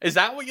dog? Is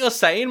that what you're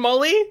saying,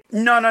 Molly?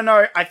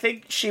 No. I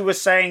think she was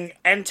saying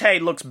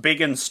Entei looks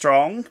big and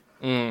strong,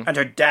 and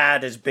her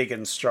dad is big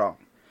and strong.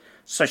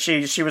 So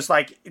she was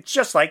like, it's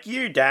just like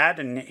you, Dad.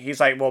 And he's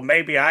like, well,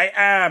 maybe I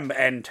am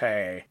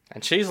Entei.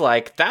 And she's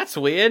like, that's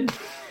weird.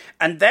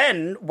 And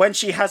then, when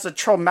she has a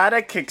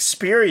traumatic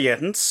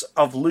experience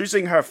of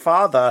losing her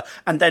father,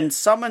 and then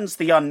summons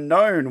the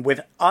unknown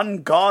with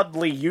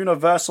ungodly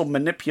universal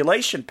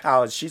manipulation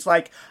powers, she's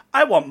like,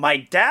 I want my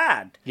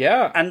dad.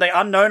 Yeah. And the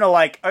unknown are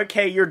like,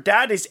 okay, your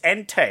dad is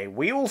Entei.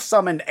 We will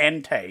summon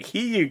Entei.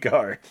 Here you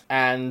go.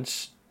 And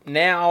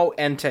now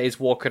Entei's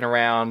walking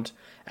around,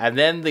 and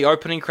then the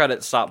opening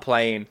credits start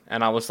playing,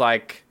 and I was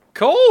like,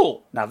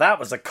 cool. Now that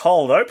was a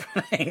cold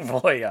opening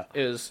for you.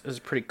 It was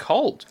pretty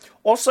cold.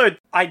 Also,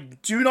 I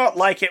do not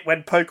like it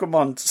when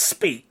Pokemon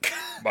speak.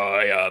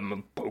 I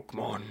am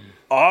Pokemon.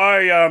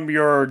 I am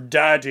your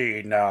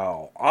daddy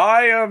now.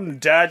 I am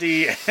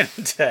Daddy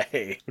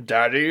Entei.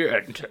 Daddy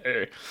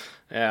Entei.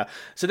 Yeah.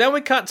 So then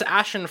we cut to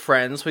Ash and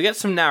friends. We get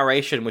some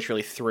narration, which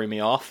really threw me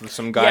off. Of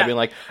some guy being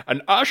like,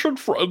 and Ash and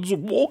friends are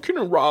walking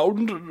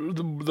around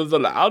the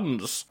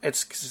lands.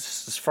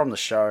 It's from the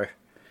show.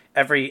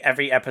 Every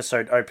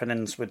episode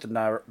opens with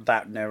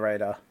that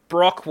narrator.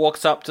 Brock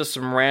walks up to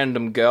some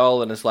random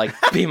girl and is like,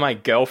 be my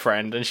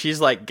girlfriend. And she's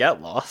like,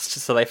 get lost.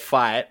 So they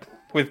fight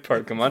with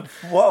Pokemon.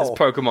 Whoa. It's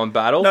Pokemon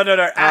battle. No.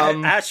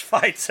 Ash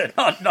fights her.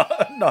 Not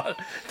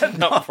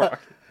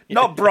Brock.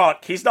 Not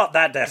Brock. He's not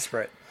that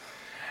desperate.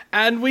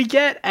 And we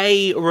get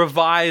a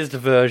revised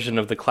version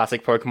of the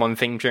classic Pokemon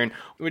theme tune,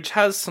 which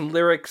has some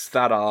lyrics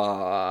that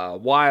are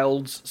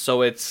wild.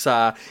 So it's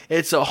a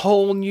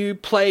whole new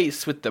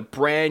place with a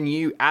brand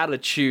new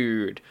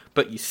attitude,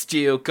 but you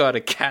still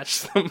gotta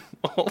catch them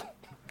all.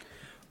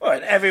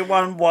 But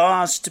everyone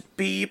wants to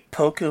be a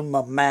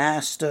Pokemon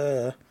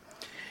master.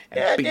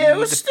 Yeah, it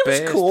was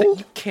cool.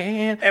 You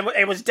can.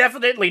 It was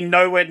definitely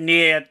nowhere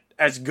near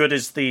as good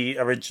as the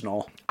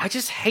original. I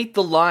just hate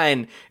the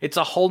line, it's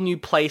a whole new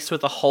place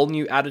with a whole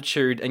new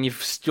attitude, and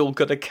you've still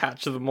got to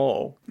catch them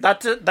all.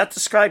 That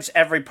describes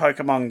every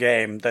Pokemon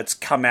game that's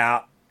come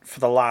out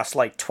for the last,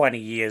 20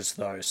 years,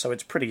 though, so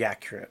it's pretty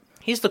accurate.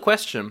 Here's the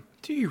question.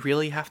 Do you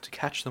really have to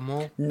catch them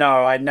all?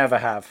 No, I never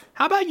have.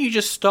 How about you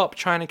just stop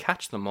trying to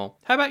catch them all?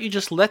 How about you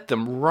just let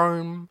them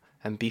roam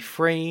and be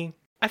free?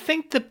 I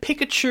think the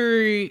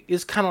Pikachu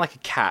is kind of like a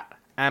cat,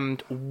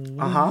 and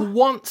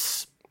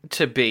once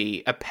to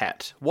be a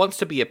pet, wants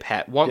to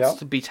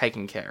be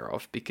taken care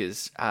of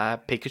because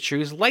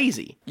Pikachu's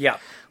lazy. Yeah.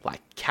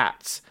 Like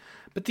cats.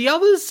 But the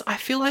others, I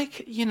feel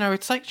like,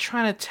 it's like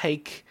trying to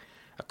take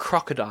a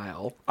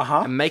crocodile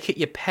and make it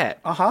your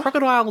pet.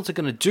 Crocodiles are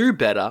going to do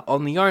better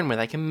on their own where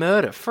they can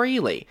murder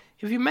freely.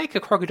 If you make a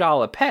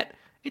crocodile a pet,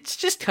 it's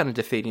just kind of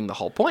defeating the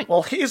whole point.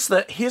 Well, here's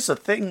the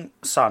thing,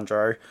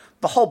 Sandro.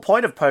 The whole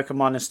point of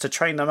Pokemon is to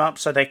train them up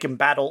so they can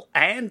battle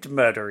and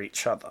murder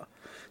each other.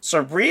 So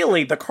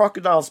really, the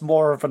crocodile's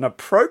more of an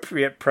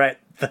appropriate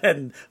pet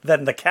than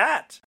the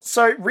cat.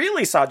 So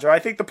really, Sandro, I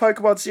think the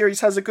Pokemon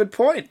series has a good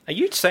point. Are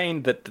you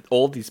saying that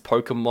all these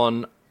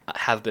Pokemon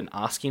have been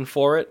asking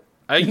for it?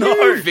 Are No,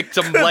 you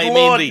victim good blaming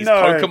Lord, these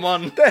no.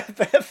 Pokemon?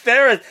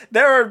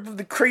 There are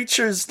the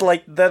creatures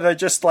like that are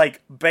just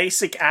like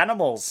basic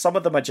animals. Some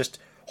of them are just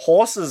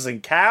horses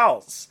and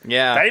cows.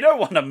 Yeah. They don't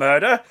want to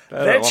murder.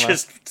 They're don't wanna-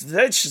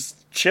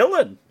 just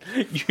chilling.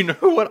 You know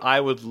what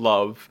I would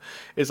love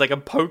is like a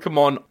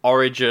Pokemon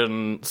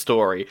origin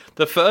story.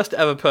 The first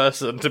ever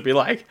person to be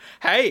like,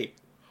 hey,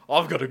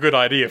 I've got a good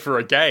idea for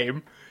a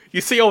game. You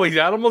see all these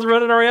animals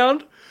running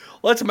around?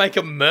 Let's make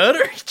them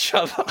murder each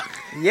other.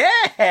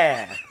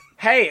 Yeah.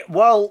 Hey,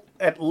 well,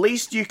 at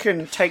least you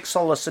can take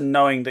solace in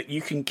knowing that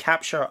you can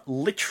capture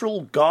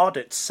literal God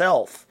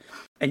itself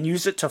and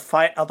use it to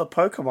fight other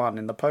Pokemon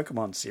in the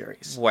Pokemon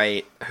series.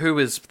 Wait, who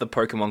is the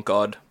Pokemon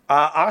god?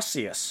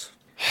 Arceus.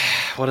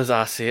 What is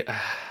Arceus?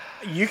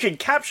 You can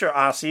capture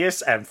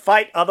Arceus and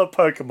fight other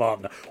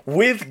Pokemon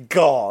with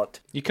God.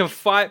 You can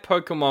fight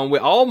Pokemon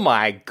with... Oh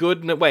my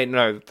goodness. Wait,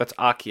 no, that's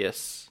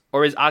Arceus.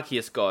 Or is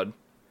Arceus god?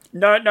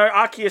 No,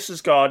 Arceus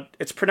is God.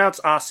 It's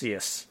pronounced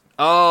Arceus.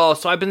 Oh,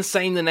 so I've been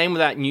saying the name of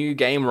that new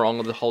game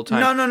wrong the whole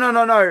time.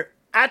 No.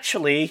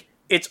 Actually,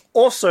 it's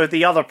also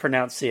the other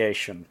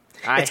pronunciation.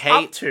 It's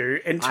up to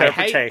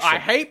interpretation. I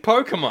hate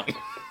Pokemon.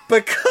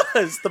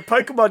 Because the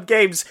Pokemon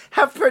games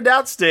have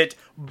pronounced it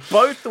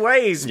both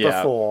ways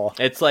before.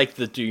 It's like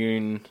the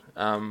Dune.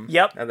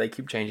 Yep. And they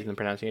keep changing the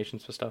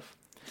pronunciations for stuff.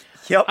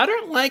 Yep. I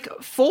don't like...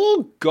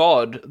 For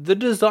God, the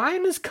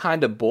design is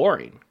kind of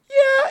boring.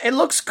 Yeah, it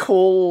looks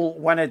cool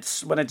when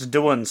it's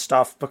doing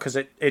stuff because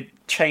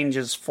it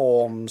changes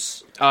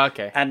forms. Oh,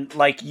 okay. And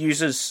like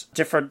uses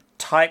different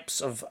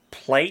types of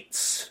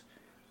plates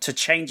to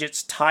change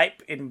its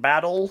type in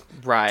battle.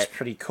 Right. It's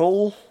pretty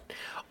cool.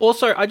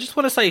 Also, I just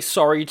want to say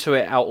sorry to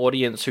our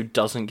audience who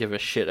doesn't give a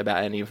shit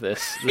about any of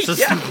this. This is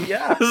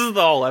Yeah. This is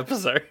the whole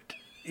episode.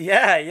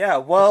 Yeah.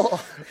 Well,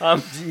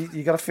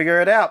 you got to figure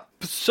it out.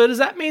 So does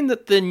that mean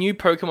that the new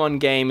Pokemon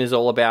game is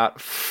all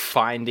about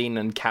finding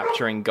and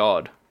capturing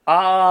God?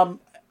 I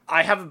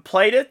haven't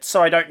played it,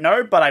 so I don't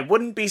know, but I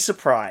wouldn't be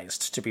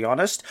surprised, to be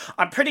honest.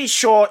 I'm pretty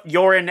sure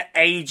you're an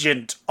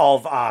agent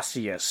of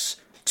Arceus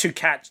to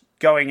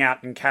going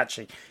out and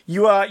catching.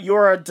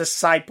 You're a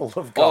disciple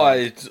of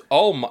God.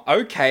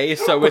 Okay,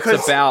 so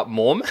it's about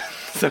Mormon?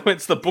 So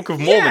it's the Book of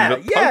Mormon,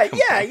 but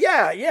Pokemon.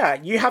 Yeah.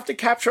 You have to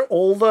capture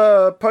all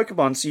the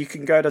Pokemon so you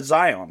can go to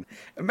Zion.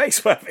 It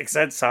makes perfect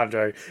sense,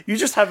 Sandro. You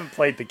just haven't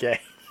played the game.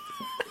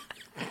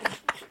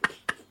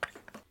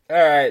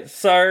 Alright,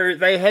 so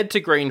they head to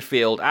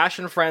Greenfield. Ash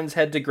and friends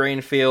head to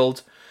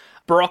Greenfield.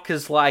 Brock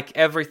is like,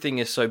 everything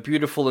is so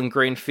beautiful in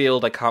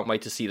Greenfield, I can't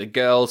wait to see the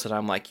girls. And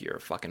I'm like, you're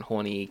a fucking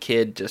horny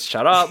kid, just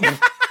shut up.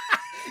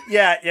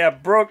 Yeah.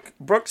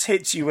 Brooks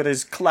hits you with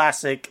his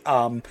classic,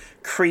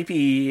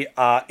 creepy,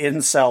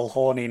 incel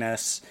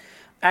horniness.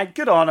 And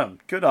good on him.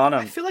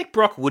 I feel like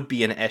Brock would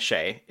be an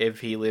Eshe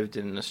if he lived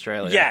in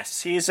Australia.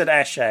 Yes, he is an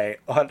Eshe,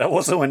 but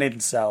also an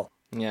incel.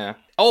 Yeah.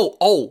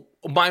 Oh,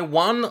 my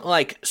one,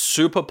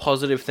 super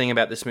positive thing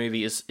about this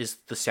movie is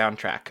the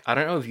soundtrack. I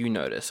don't know if you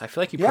noticed. I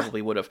feel like you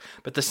probably would have.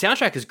 But the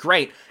soundtrack is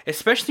great,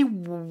 especially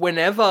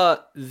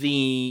whenever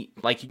the,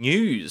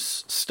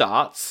 news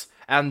starts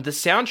and the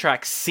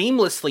soundtrack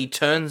seamlessly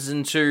turns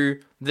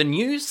into the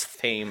news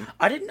theme.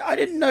 I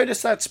didn't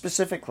notice that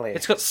specifically.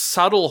 It's got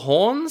subtle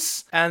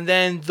horns, and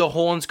then the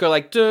horns go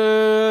like,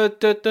 duh,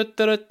 duh, duh,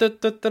 duh, duh,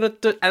 duh, duh,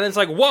 duh, and it's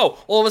like, whoa,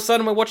 all of a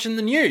sudden we're watching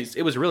the news.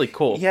 It was really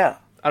cool. Yeah.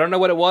 I don't know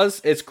what it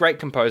was. It's great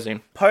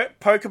composing.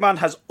 Pokemon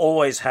has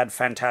always had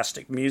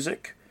fantastic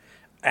music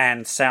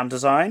and sound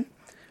design.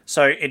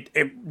 So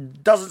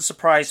it doesn't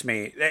surprise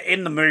me.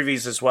 In the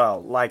movies as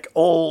well.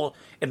 All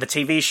in the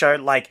TV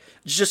show,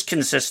 just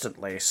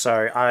consistently.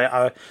 So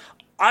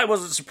I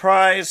wasn't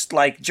surprised.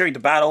 During the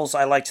battles,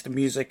 I liked the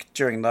music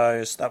during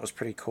those. That was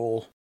pretty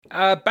cool.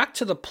 Back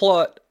to the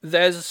plot.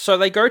 So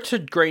they go to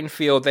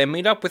Greenfield. They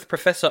meet up with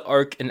Professor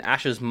Oak and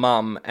Ash's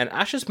mum, and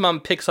Ash's mum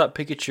picks up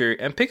Pikachu,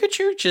 and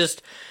Pikachu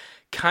just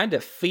kind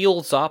of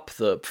feels up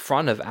the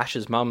front of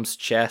Ash's mum's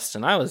chest,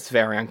 and I was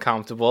very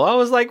uncomfortable. I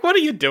was like, "What are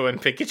you doing,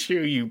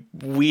 Pikachu? You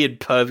weird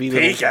pervy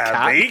little cat."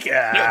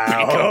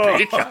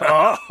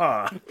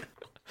 Pika.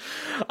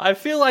 I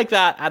feel like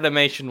that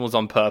animation was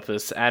on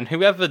purpose, and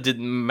whoever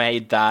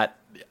made that,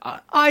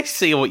 I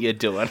see what you're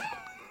doing.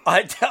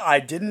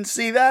 I didn't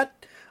see that.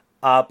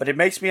 But it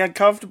makes me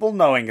uncomfortable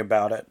knowing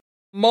about it.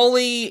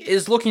 Molly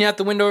is looking out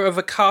the window of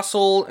a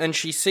castle, and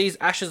she sees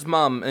Ash's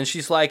mum, and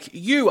she's like,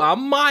 "You are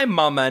my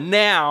mama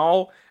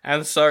now!"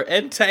 And so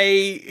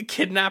Entei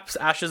kidnaps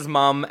Ash's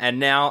mum, and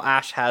now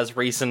Ash has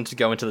reason to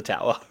go into the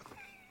tower.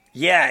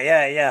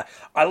 Yeah.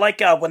 I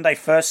like when they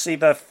first see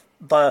the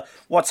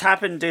what's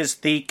happened is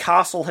the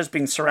castle has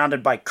been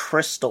surrounded by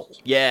crystal.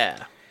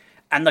 Yeah.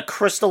 And the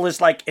crystal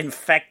is, like,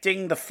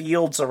 infecting the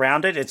fields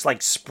around it. It's,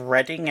 like,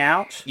 spreading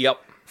out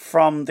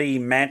from the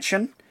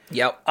mansion.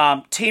 Yep.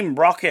 Team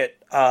Rocket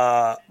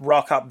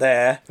rock up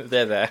there.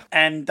 They're there.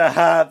 And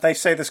they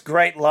say this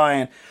great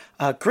line,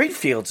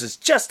 Greenfields is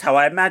just how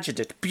I imagined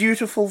it.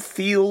 Beautiful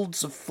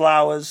fields of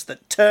flowers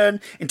that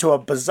turn into a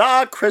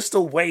bizarre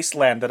crystal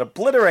wasteland that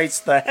obliterates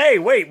the, hey,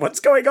 wait, what's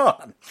going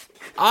on?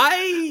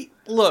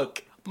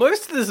 Look,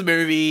 most of this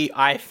movie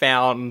I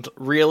found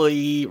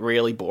really,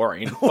 really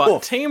boring,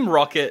 but Team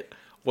Rocket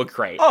were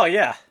great. Oh,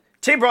 yeah.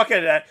 Team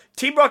Rocket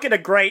are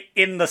great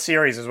in the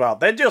series as well.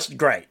 They're just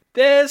great.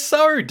 They're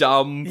so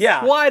dumb.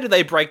 Yeah. Why do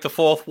they break the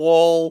fourth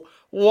wall?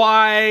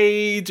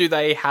 Why do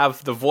they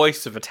have the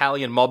voice of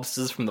Italian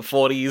mobsters from the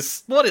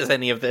 40s? What is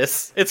any of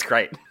this? It's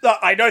great.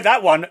 I know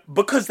that one,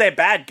 because they're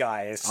bad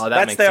guys. Oh,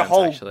 That's makes their sense,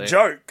 whole actually.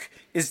 joke,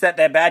 is that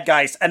they're bad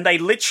guys, and they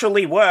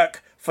literally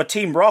work for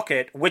Team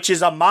Rocket, which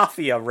is a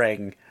mafia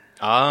ring.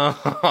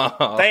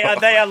 Oh.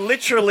 They are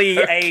literally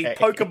a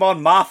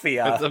Pokemon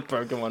mafia. It's a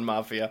Pokemon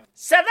mafia.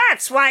 So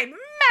that's why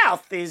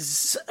Meowth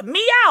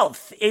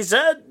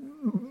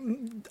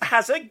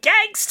has a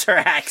gangster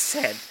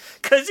accent.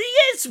 'Cause he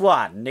is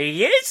one,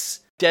 he is.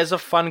 There's a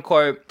fun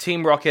quote.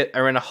 Team Rocket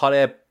are in a hot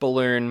air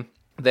balloon.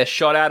 They're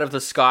shot out of the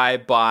sky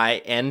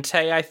by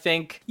Entei, I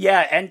think.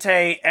 Yeah,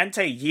 Entei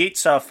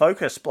yeets a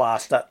focus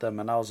blast at them,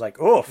 and I was like,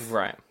 oof.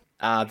 Right.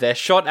 They're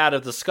shot out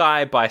of the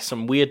sky by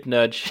some weird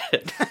nerd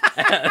shit,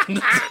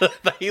 and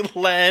they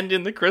land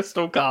in the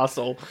Crystal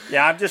Castle.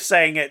 Yeah, I'm just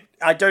saying it.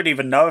 I don't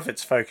even know if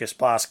it's focus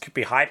blast. Could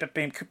be hyper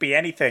beam. Could be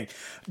anything.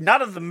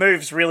 None of the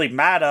moves really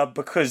matter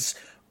because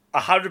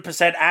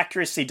 100%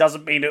 accuracy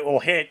doesn't mean it will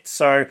hit.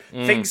 So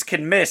things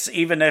can miss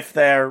even if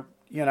they're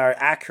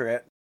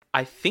accurate.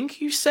 I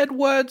think you said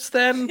words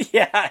then.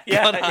 Yeah.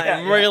 But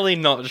I'm really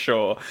not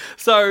sure.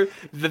 So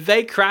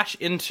they crash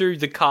into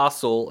the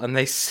castle and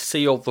they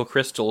see all the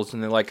crystals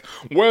and they're like,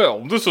 well,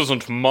 this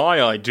isn't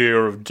my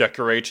idea of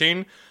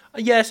decorating.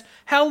 Yes,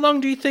 how long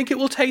do you think it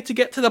will take to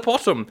get to the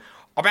bottom?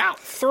 About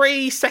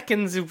 3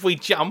 seconds if we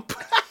jump.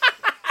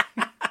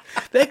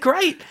 They're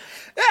great.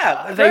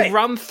 Yeah, they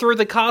run through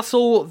the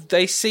castle,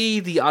 they see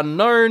the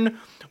unknown.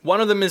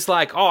 One of them is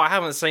like, oh, I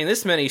haven't seen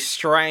this many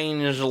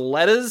strange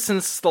letters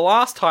since the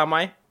last time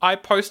I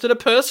posted a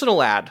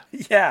personal ad.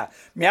 Yeah,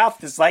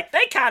 Meowth is like,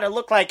 they kind of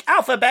look like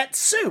alphabet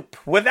soup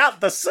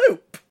without the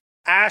soup.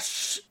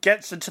 Ash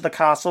gets into the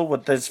castle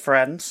with his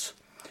friends,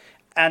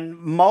 and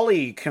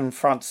Molly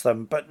confronts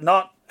them, but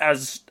not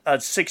as a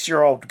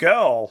 6-year-old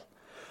girl,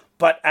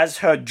 but as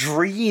her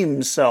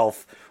dream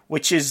self,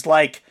 which is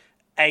like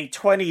a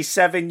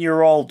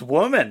 27-year-old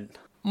woman.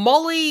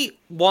 Molly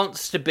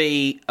wants to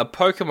be a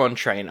Pokemon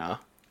trainer.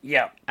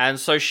 Yeah. And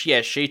so,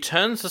 she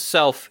turns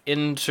herself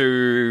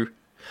into...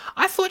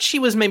 I thought she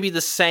was maybe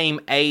the same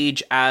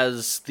age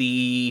as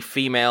the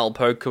female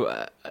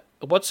Pokemon...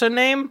 What's her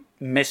name?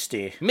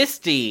 Misty.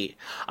 Misty.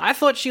 I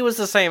thought she was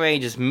the same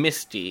age as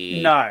Misty.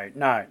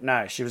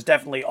 No. She was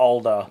definitely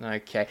older.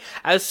 Okay.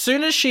 As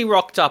soon as she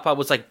rocked up, I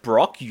was like,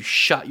 Brock, you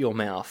shut your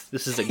mouth.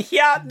 This is a... This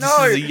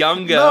is a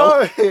young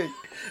girl.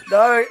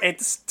 No,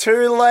 it's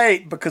too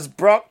late because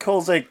Brock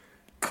calls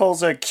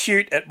her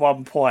cute at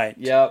one point.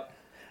 Yep.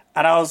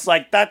 And I was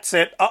like, that's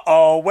it.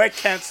 Uh-oh, we're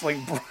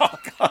cancelling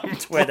Brock on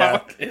Twitter.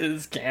 Brock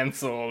is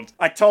cancelled.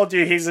 I told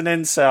you he's an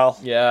incel.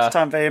 Yeah. It's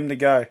time for him to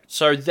go.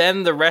 So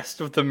then the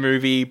rest of the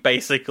movie,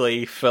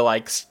 basically, for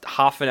like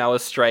half an hour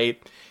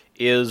straight,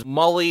 is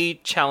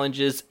Molly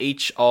challenges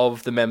each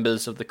of the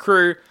members of the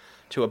crew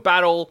to a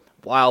battle,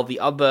 while the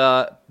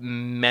other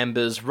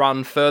members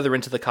run further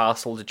into the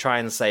castle to try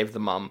and save the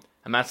mum.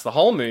 And that's the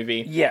whole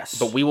movie. Yes.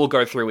 But we will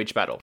go through each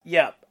battle.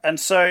 Yeah. And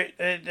so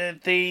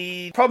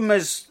the problem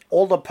is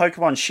all the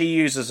Pokemon she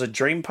uses are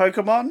dream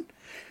Pokemon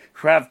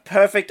who have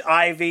perfect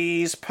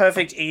IVs,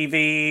 perfect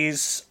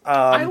EVs.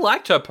 I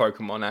liked her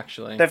Pokemon,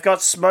 actually. They've got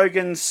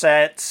Smogon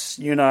sets,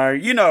 all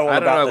about this, I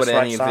don't know what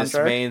any of this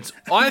means.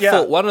 I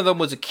thought one of them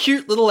was a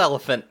cute little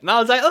elephant. And I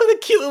was like, oh, the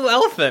cute little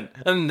elephant.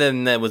 And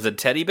then there was a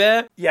teddy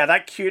bear. Yeah,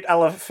 that cute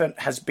elephant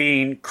has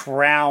been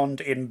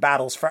crowned in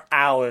battles for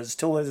hours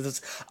till it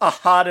is a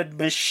hardened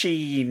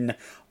machine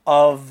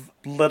of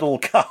Little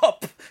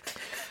Cup.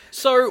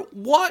 So,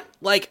 what,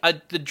 are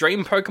the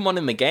dream Pokemon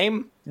in the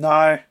game?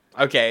 No.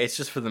 Okay, it's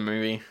just for the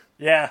movie.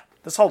 Yeah,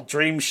 this whole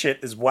dream shit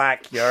is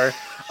whack, yo.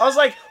 I was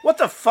like, what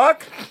the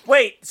fuck?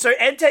 Wait, so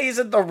Entei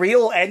isn't the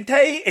real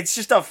Entei? It's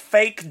just a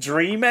fake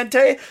dream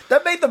Entei?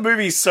 That made the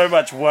movie so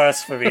much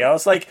worse for me. I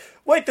was like,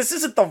 wait, this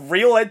isn't the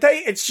real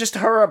Entei? It's just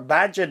her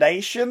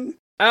imagination?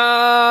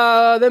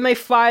 Then they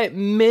fight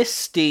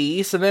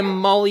Misty, so then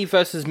Molly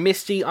versus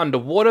Misty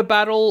underwater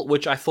battle,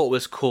 which I thought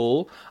was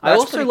cool. I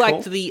also pretty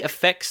liked cool. the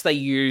effects they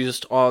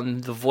used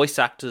on the voice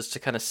actors to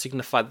kind of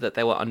signify that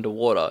they were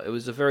underwater. It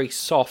was a very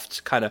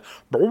soft kind of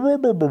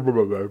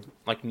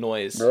like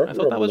noise. I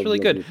thought that was really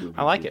good.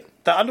 I like it.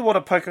 The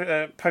underwater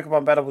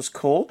Pokemon battle was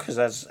cool because,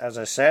 as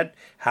I said,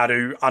 how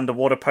do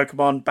underwater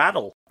Pokemon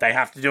battle? They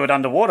have to do it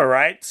underwater,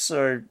 right?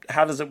 So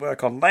how does it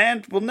work on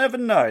land? We'll never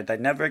know. They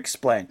never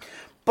explain.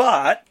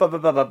 But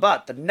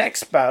the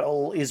next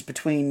battle is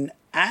between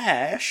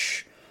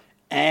Ash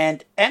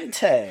and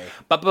Entei.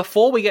 But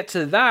before we get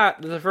to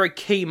that, there's a very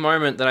key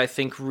moment that I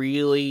think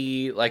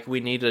really, like, we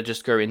need to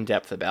just go in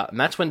depth about. And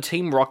that's when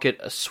Team Rocket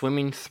are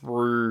swimming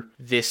through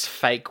this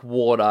fake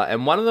water.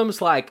 And one of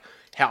them's like,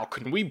 how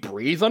can we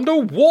breathe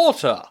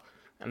underwater?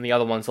 And the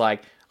other one's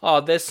like, oh,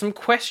 there's some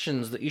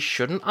questions that you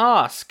shouldn't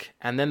ask.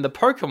 And then the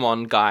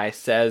Pokemon guy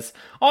says,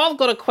 oh, I've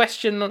got a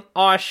question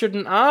I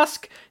shouldn't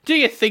ask. Do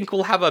you think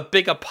we'll have a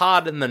bigger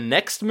part in the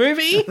next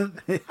movie?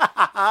 It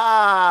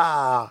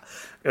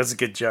was a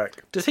good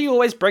joke. Does he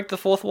always break the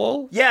fourth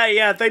wall?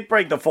 Yeah, they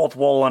break the fourth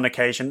wall on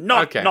occasion.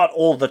 Not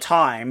all the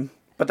time,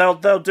 but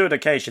they'll do it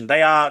occasion.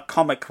 They are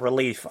comic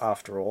relief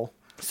after all.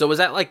 So was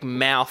that like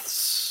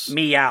Mouth's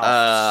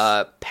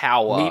Meowth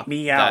power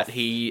Meowth. that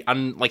he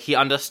he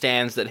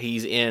understands that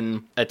he's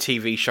in a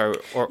TV show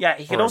or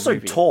he can or a also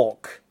movie?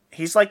 Talk.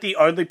 He's like the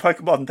only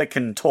Pokemon that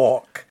can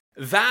talk.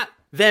 That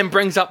then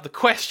brings up the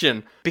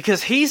question,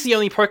 because he's the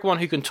only Pokemon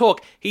who can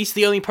talk, he's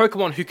the only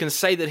Pokemon who can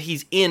say that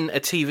he's in a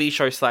TV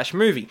show /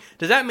 movie.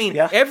 Does that mean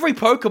every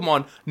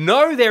Pokemon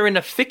know they're in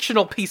a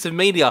fictional piece of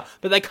media,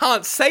 but they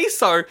can't say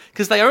so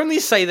because they only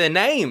say their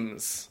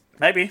names?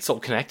 Maybe. It's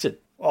all connected.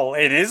 Well,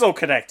 it is all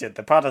connected.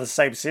 They're part of the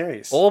same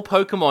series. All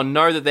Pokemon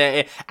know that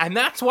they're... And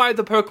that's why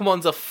the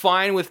Pokemons are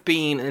fine with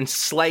being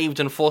enslaved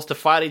and forced to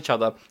fight each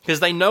other, because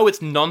they know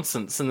it's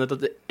nonsense and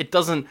that it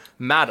doesn't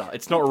matter.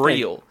 It's not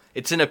real.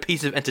 It's in a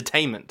piece of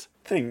entertainment.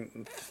 I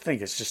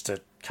think it's just a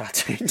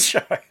cartoon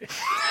show.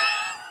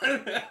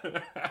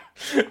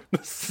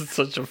 This is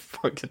such a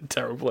fucking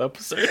terrible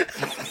episode.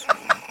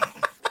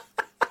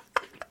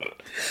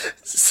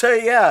 So,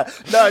 yeah.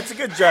 No, it's a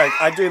good joke.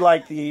 I do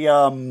like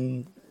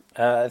the...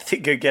 I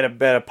think you'll get a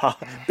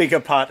bigger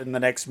part in the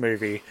next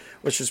movie,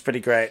 which was pretty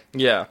great.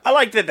 Yeah. I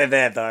like that they're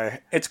there, though.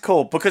 It's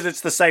cool, because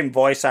it's the same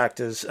voice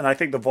actors, and I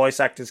think the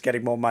voice actors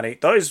getting more money.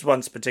 Those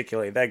ones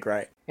particularly, they're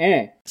great.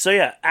 So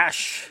yeah,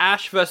 Ash.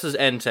 Ash versus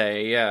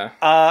Entei, yeah.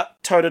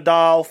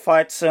 Totodile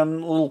fights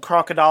him, little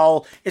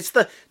crocodile.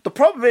 The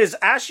problem is,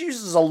 Ash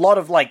uses a lot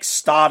of,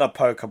 starter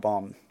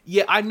Pokemon.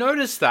 Yeah, I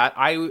noticed that.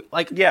 I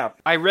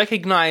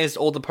recognized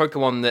all the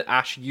Pokemon that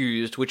Ash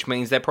used, which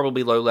means they're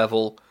probably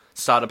low-level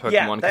starter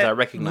Pokemon, because I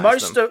recognize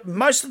them.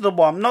 Most of the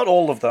not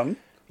all of them.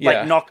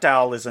 Yeah. Like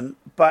Noctowl isn't,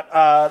 but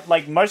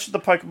most of the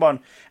Pokemon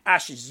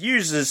Ash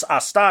uses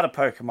are starter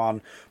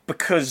Pokemon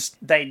because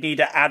they need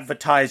to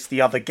advertise the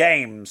other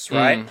games,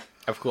 right?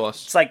 Of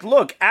course. It's like,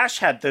 look, Ash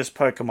had this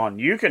Pokemon.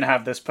 You can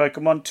have this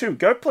Pokemon too.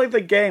 Go play the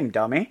game,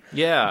 dummy.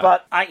 Yeah.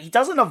 But he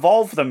doesn't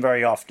evolve them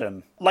very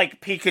often. Like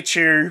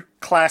Pikachu,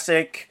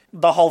 classic.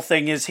 The whole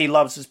thing is he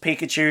loves his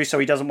Pikachu, so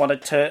he doesn't want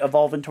it to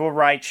evolve into a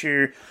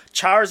Raichu.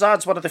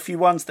 Charizard's one of the few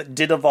ones that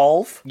did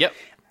evolve. Yep.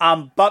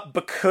 But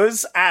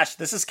because Ash,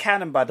 this is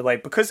canon by the way,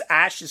 because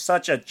Ash is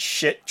such a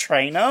shit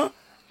trainer,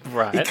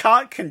 right, he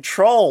can't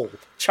control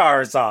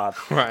Charizard.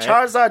 Right.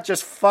 Charizard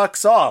just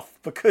fucks off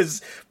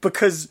because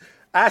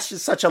Ash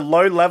is such a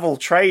low-level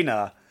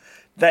trainer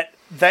that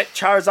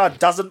Charizard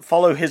doesn't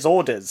follow his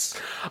orders.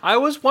 I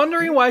was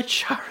wondering why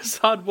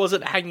Charizard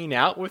wasn't hanging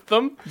out with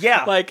them.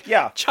 Yeah,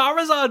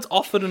 Charizard's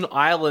off on an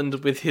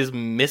island with his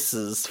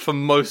missus for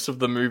most of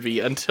the movie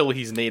until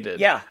he's needed.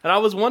 Yeah. And I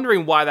was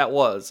wondering why that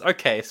was.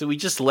 Okay, so we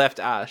just left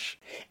Ash.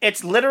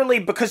 It's literally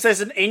because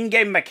there's an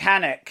in-game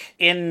mechanic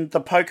in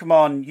the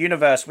Pokemon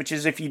universe, which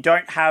is if you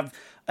don't have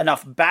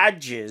enough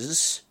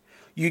badges,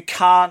 you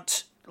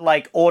can't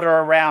order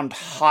around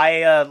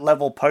higher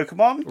level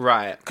Pokemon.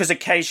 Right. Because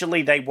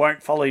occasionally they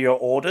won't follow your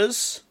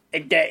orders.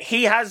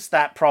 He has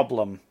that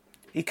problem.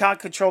 He can't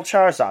control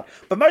Charizard.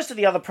 But most of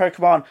the other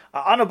Pokemon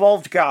are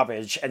unevolved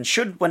garbage and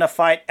shouldn't win a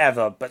fight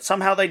ever, but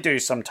somehow they do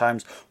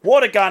sometimes.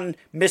 Water Gun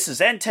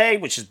misses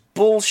Entei, which is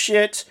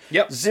bullshit.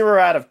 Yep. 0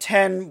 out of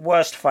 10,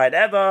 worst fight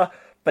ever.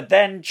 But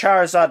then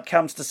Charizard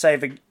comes to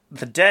save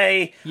the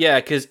day.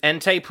 Yeah, because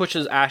Entei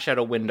pushes Ash out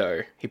a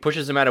window. He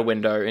pushes him out a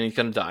window and he's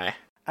gonna die.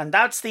 And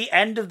that's the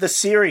end of the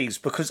series,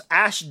 because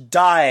Ash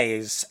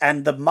dies,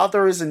 and the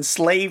mother is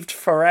enslaved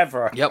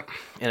forever. Yep,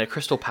 in a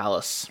crystal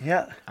palace.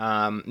 Yeah.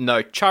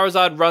 No,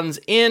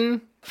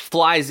 Charizard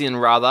flies in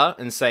rather,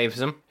 and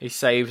saves him. He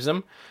saves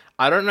him.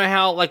 I don't know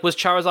how, was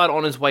Charizard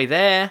on his way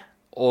there?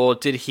 Or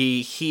did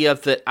he hear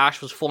that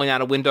Ash was falling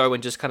out a window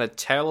and just kind of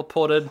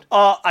teleported?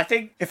 I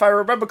think, if I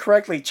remember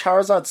correctly,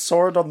 Charizard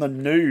saw it on the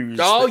news.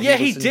 Oh, yeah,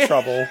 he was in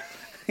trouble.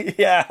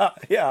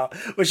 Yeah,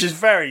 which is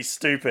very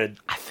stupid.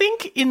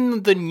 think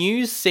in the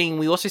news scene,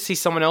 we also see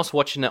someone else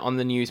watching it on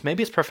the news.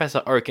 Maybe it's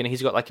Professor Oak, and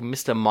he's got like a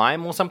Mr.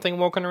 Mime or something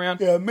walking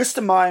around. Yeah,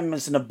 Mr. Mime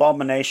is an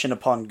abomination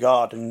upon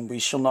God, and we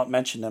shall not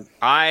mention him.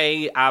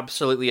 I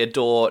absolutely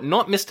adore,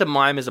 not Mr.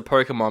 Mime as a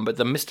Pokemon, but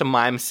the Mr.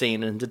 Mime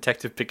scene in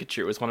Detective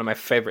Pikachu is one of my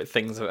favorite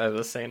things I've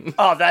ever seen.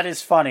 Oh, that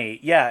is funny.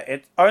 Yeah,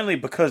 it only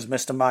because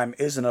Mr. Mime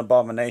is an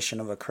abomination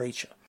of a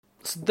creature.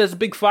 So there's a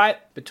big fight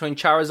between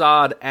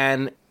Charizard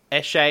and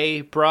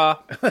Eshe, bruh.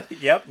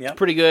 Yep. It's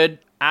pretty good.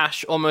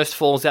 Ash almost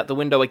falls out the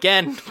window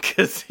again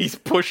because he's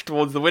pushed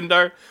towards the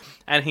window,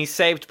 and he's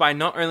saved by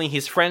not only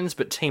his friends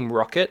but Team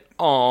Rocket.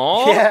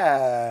 Aww.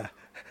 Yeah.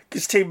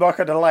 Because Team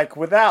Rocket are like,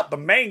 without the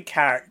main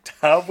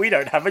character, we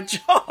don't have a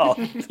job.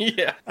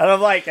 Yeah. And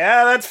I'm like,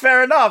 that's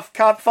fair enough.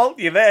 Can't fault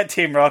you there,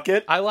 Team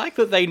Rocket. I like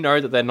that they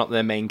know that they're not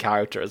their main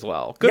character as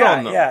well. Good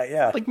on them.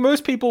 Yeah. Like,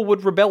 most people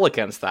would rebel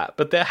against that,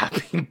 but they're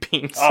happy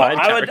being side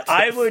characters.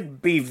 I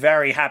would be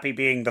very happy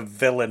being the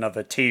villain of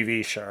a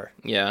TV show.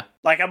 Yeah.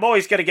 Like, I'm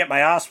always going to get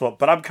my ass whooped,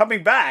 but I'm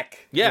coming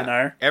back. Yeah. You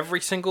know?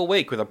 Every single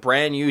week with a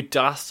brand new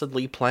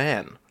dastardly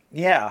plan.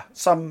 Yeah.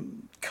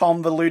 Some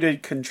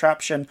convoluted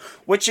contraption,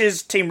 which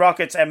is Team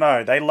Rocket's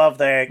MO. They love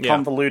their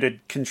convoluted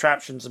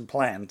contraptions and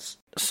plans.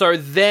 So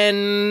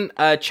then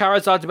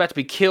Charizard's about to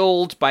be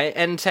killed by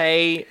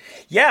Entei.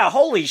 Yeah,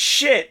 holy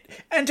shit.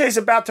 Entei's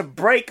about to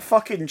break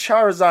fucking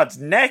Charizard's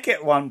neck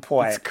at one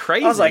point. It's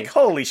crazy. I was like,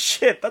 holy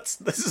shit, this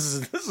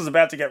is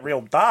about to get real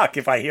dark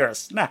if I hear a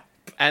snap.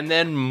 And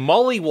then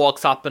Molly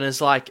walks up and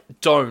is like,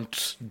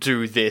 "Don't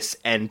do this,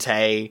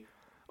 Entei.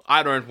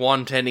 I don't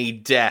want any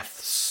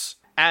deaths."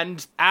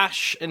 And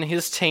Ash and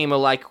his team are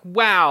like,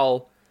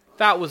 "Wow,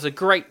 that was a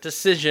great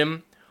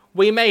decision.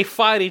 We may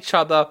fight each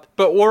other,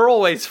 but we're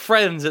always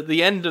friends at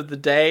the end of the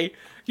day.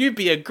 You'd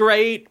be a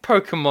great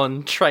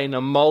Pokemon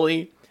trainer,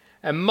 Molly."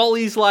 And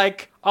Molly's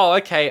like, "Oh,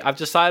 okay, I've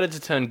decided to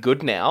turn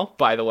good now,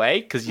 by the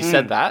way, because you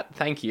said that.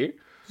 Thank you."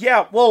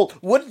 Yeah, well,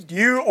 wouldn't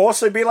you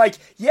also be like,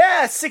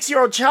 yeah,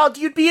 6-year-old child,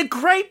 you'd be a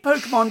great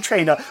Pokemon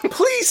trainer.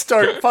 Please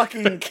don't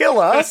fucking kill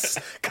us.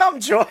 Come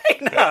join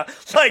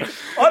us. Like,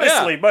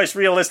 honestly, most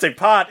realistic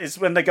part is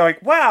when they're going,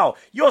 wow,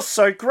 you're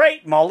so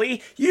great,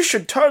 Molly. You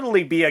should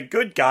totally be a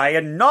good guy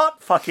and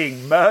not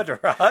fucking murder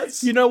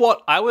us. You know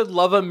what? I would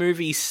love a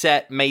movie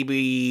set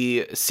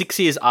maybe 6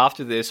 years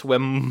after this where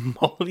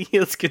Molly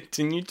has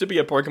continued to be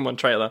a Pokemon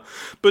trainer,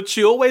 but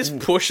she always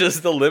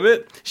pushes the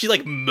limit. She,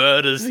 like,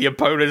 murders the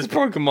opponent's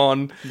Pokemon.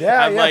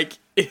 Like,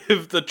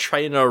 if the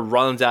trainer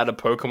runs out of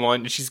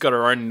Pokemon, she's got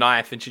her own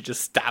knife and she just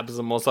stabs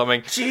them or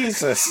something.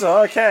 Jesus,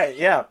 okay,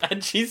 yeah.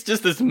 And she's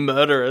just this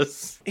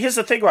murderess. Here's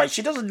the thing, right?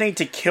 She doesn't need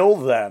to kill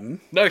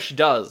them. No, she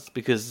does,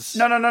 because...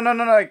 No.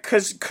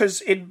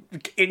 Because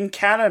in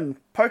canon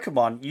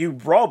Pokemon, you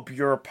rob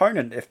your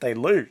opponent if they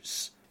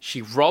lose.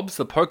 She robs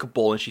the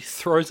Pokeball and she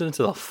throws it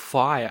into the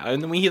fire.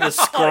 And then we hear the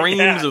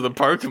screams of the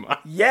Pokemon.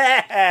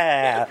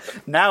 Yeah!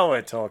 Now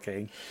we're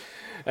talking.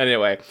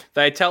 Anyway,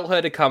 they tell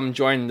her to come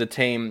join the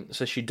team,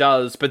 so she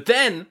does. But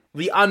then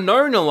the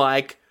Unknown are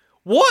like,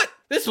 "What?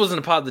 This wasn't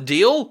a part of the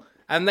deal."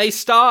 And they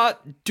start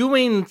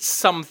doing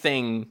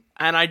something,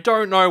 and I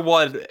don't know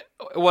what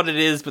it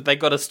is, but they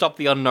got to stop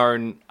the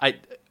Unknown.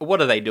 What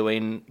are they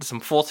doing?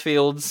 Some force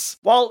fields?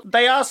 Well,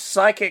 they are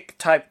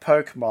psychic-type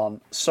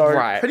Pokemon, so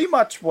pretty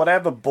much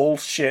whatever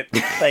bullshit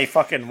they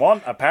fucking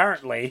want,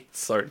 apparently.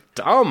 So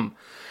dumb.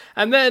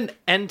 And then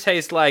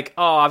Entei's like,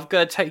 "Oh, I've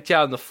got to take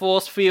down the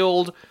force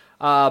field.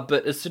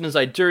 But as soon as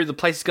I do, the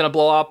place is going to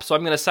blow up, so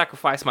I'm going to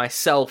sacrifice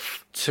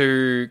myself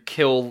to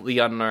kill the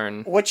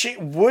Unknown." Which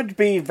it would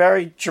be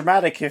very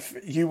dramatic if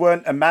you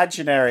weren't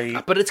imaginary.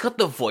 But it's got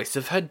the voice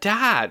of her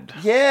dad.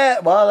 Yeah,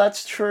 well,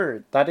 that's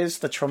true. That is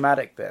the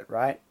traumatic bit,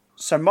 right?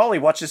 So Molly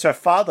watches her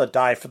father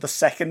die for the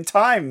second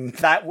time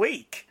that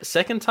week.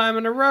 Second time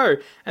in a row.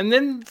 And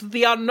then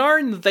the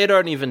Unknown, they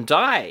don't even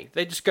die.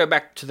 They just go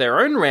back to their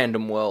own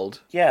random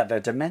world. Yeah, their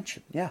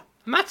dimension, yeah.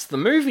 And that's the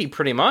movie,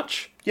 pretty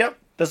much. Yep.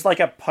 There's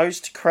like a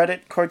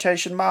post-credit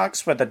quotation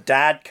marks where the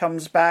dad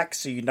comes back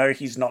so you know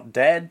he's not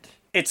dead.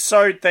 It's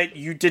so that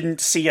you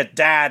didn't see a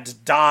dad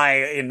die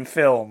in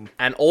film.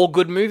 And all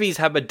good movies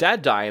have a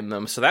dad die in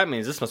them, so that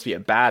means this must be a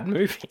bad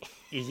movie.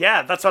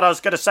 Yeah, that's what I was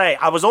going to say.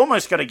 I was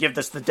almost going to give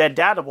this the Dead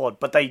Dad Award,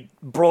 but they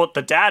brought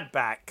the dad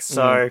back,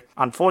 so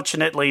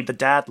unfortunately the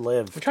dad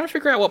lived. I'm trying to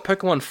figure out what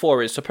Pokemon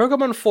 4 is. So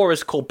Pokemon 4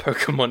 is called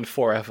Pokemon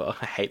Forever.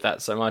 I hate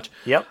that so much.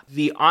 Yep.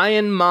 The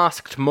Iron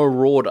Masked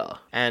Marauder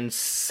and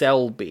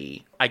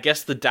Selby. I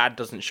guess the dad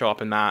doesn't show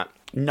up in that.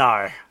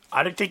 No.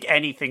 I don't think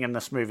anything in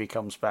this movie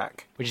comes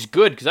back. Which is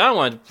good, because I don't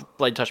want to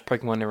play touch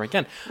Pokemon ever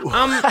again.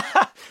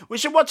 We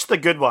should watch the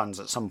good ones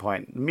at some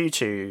point.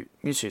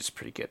 Mewtwo's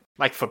pretty good.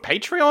 Like, for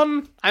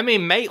Patreon? I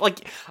mean, mate,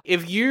 like,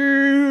 if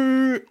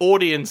you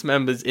audience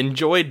members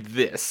enjoyed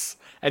this,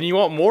 and you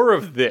want more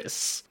of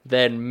this,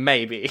 then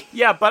maybe.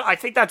 Yeah, but I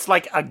think that's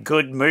like a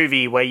good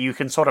movie where you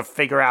can sort of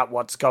figure out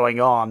what's going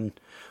on.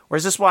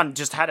 Whereas this one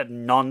just had a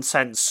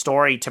nonsense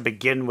story to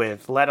begin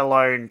with, let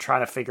alone trying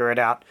to figure it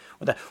out.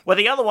 Where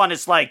the other one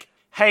is like,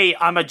 hey,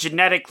 I'm a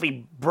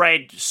genetically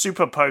bred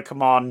super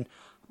Pokemon,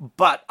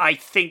 but I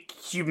think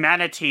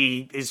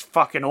humanity is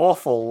fucking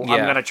awful. I'm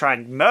Yeah. going to try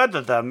and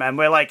murder them. And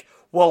we're like,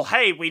 well,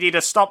 hey, we need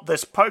to stop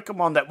this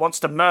Pokemon that wants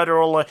to murder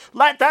all the...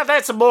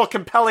 That's a more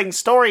compelling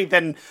story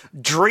than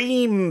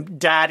Dream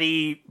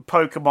Daddy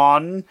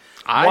Pokemon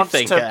I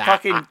think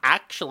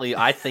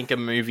I think a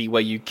movie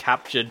where you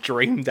capture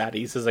Dream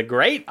Daddies is a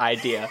great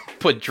idea.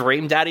 Put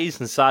Dream Daddies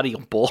inside of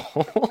your ball.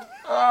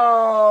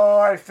 Oh,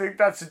 I think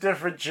that's a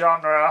different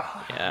genre.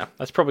 Yeah,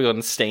 that's probably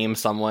on Steam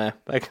somewhere.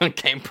 That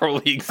game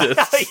probably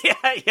exists.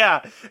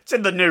 yeah. It's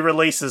in the new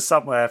releases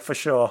somewhere, for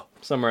sure.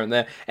 Somewhere in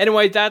there.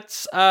 Anyway,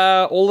 that's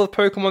all of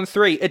Pokemon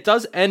 3. It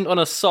does end on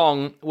a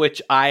song,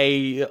 which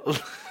I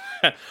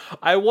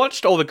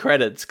watched all the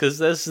credits, because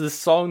there's this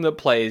song that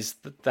plays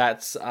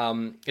that's,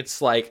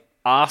 it's like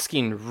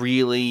asking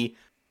really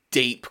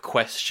deep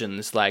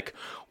questions, like,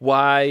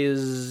 why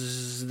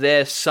is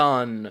there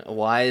sun?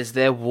 Why is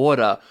there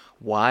water?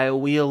 Why are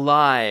we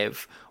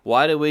alive?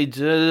 Why do we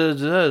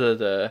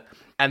da-da-da-da-da?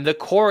 And the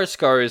chorus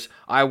goes,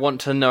 I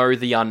want to know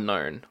the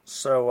unknown.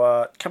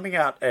 So, coming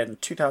out in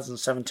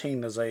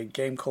 2017, there's a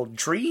game called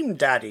Dream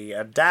Daddy,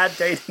 a dad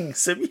dating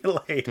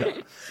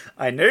simulator.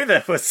 I knew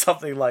there was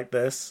something like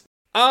this.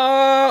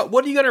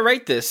 What are you going to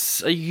rate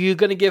this? Are you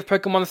going to give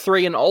Pokemon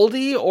 3 an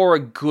oldie or a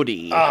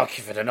goodie? I'll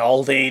give it an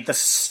oldie.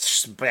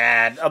 This is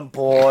bad. I'm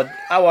bored.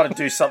 I want to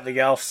do something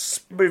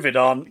else. Move it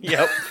on.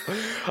 Yep.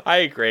 I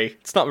agree.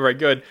 It's not very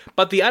good.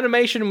 But the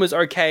animation was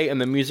okay and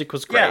the music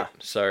was great. Yeah.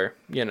 So,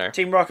 you know.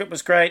 Team Rocket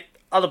was great.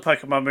 Other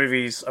Pokemon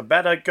movies are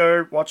better.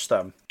 Go watch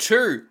them.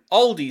 2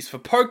 oldies for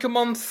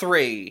Pokemon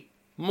 3.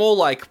 More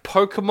like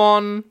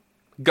Pokemon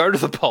Go to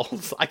the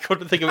Polls. I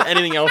couldn't think of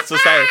anything else to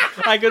say.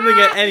 I couldn't think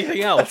of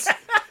anything else.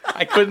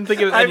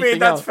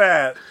 That's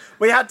fair.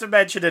 We had to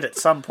mention it at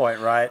some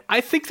point, right?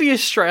 I think the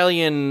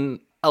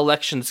Australian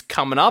election's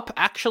coming up.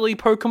 Actually,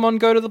 Pokemon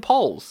Go to the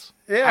polls.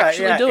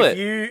 Yeah, do it.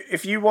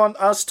 If you want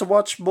us to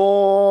watch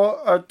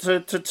more, to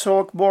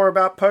talk more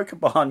about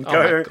Pokemon,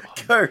 go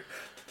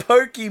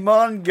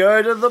Pokemon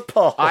Go to the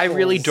polls. I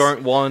really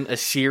don't want a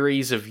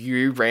series of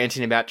you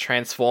ranting about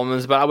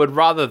Transformers, but I would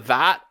rather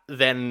that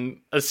than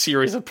a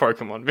series of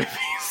Pokemon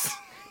movies.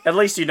 At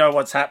least you know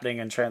what's happening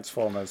in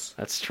Transformers.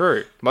 That's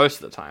true.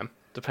 Most of the time.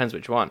 Depends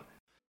which one.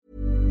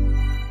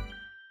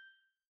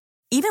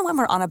 Even when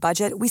we're on a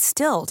budget, we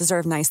still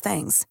deserve nice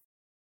things.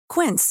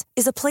 Quince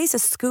is a place to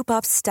scoop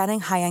up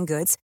stunning high-end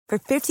goods for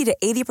 50 to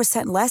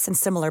 80% less than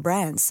similar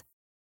brands.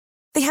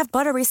 They have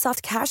buttery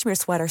soft cashmere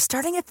sweaters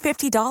starting at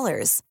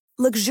 $50,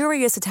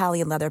 luxurious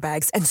Italian leather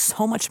bags, and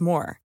so much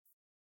more.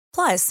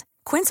 Plus,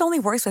 Quince only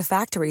works with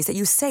factories that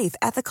use safe,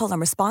 ethical, and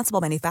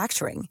responsible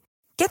manufacturing.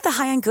 Get the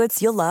high-end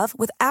goods you'll love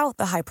without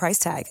the high price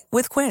tag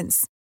with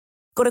Quince.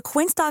 Go to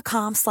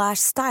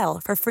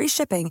quince.com/style for free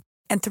shipping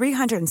and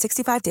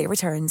 365-day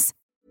returns.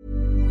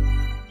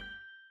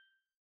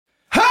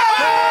 Hello!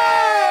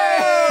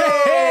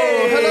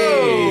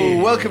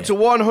 Welcome to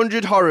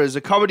 100 Horrors,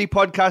 a comedy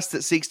podcast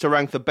that seeks to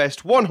rank the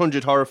best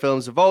 100 horror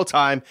films of all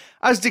time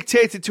as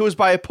dictated to us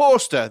by a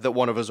poster that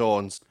one of us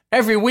owns.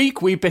 Every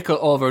week we bicker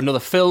over another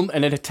film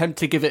in an attempt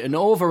to give it an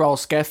overall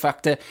scare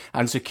factor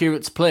and secure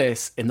its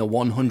place in the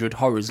 100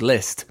 Horrors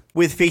list.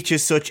 With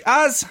features such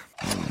as...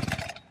 I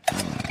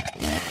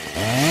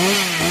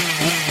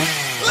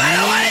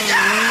don't want to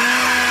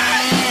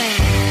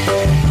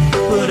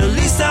die! But at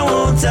least I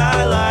won't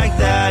die like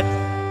that.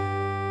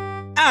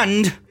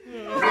 And...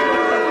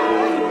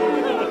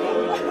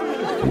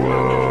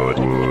 What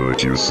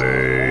would you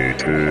say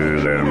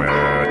to them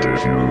at the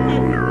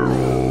funeral?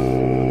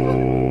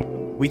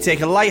 We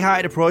take a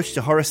light-hearted approach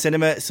to horror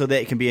cinema so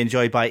that it can be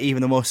enjoyed by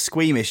even the most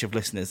squeamish of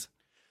listeners.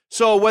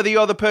 So whether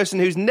you're the person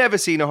who's never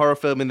seen a horror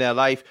film in their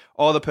life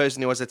or the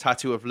person who has a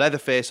tattoo of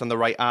Leatherface on the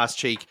right arse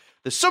cheek,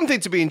 there's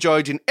something to be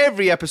enjoyed in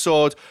every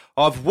episode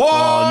of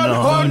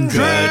 100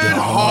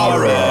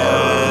 Horrors.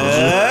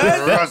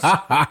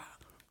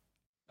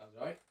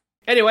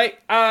 Anyway,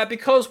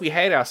 because we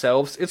hate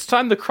ourselves, it's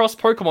time to cross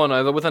Pokemon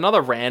over with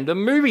another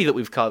random movie that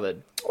we've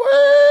covered. What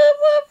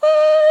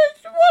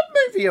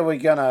movie are we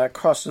gonna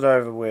cross it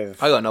over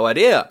with? I got no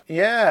idea.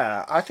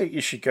 Yeah, I think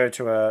you should go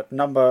to a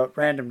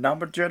random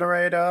number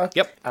generator.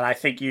 Yep. And I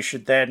think you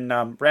should then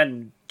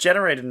random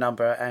generate a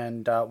number,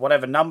 and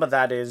whatever number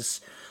that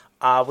is,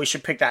 we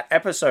should pick that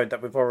episode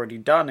that we've already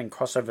done and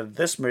cross over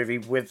this movie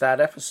with that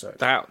episode.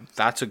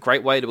 That's a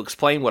great way to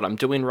explain what I'm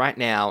doing right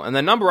now. And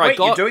the number I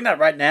got... You're doing that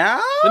right now?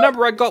 The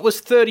number I got was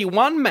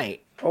 31,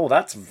 mate. Oh,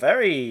 that's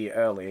very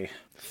early.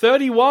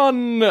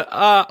 31.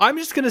 I'm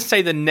just going to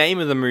say the name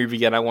of the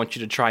movie and I want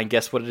you to try and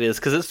guess what it is,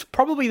 because it's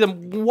probably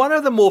one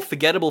of the more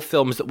forgettable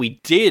films that we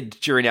did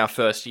during our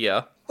first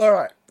year. All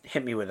right,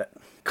 hit me with it.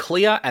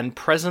 Clear and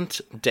Present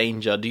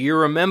Danger. Do you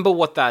remember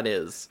what that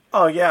is?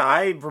 Oh, yeah,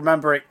 I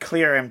remember it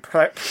clear and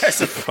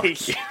presently.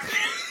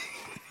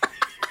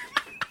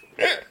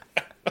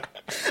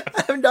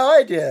 I have no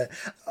idea.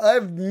 I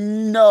have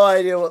no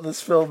idea what this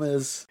film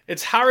is.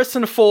 It's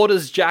Harrison Ford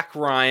as Jack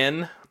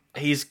Ryan.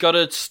 He's got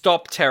to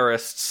stop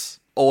terrorists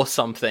or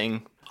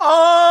something.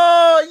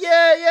 Oh,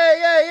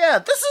 yeah.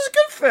 This is a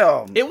good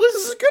film. This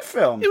is a good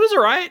film. It was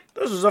alright.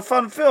 This was a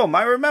fun film.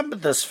 I remember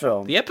this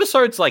film. The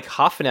episode's like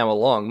half an hour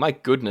long. My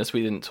goodness,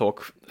 we didn't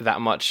talk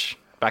that much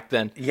back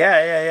then.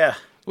 Yeah.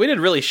 We did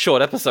really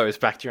short episodes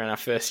back during our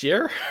first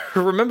year.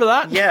 Remember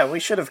that? Yeah,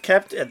 we should have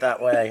kept it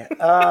that way.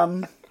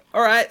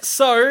 Alright,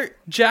 so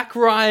Jack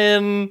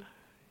Ryan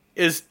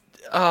is...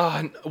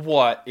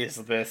 what is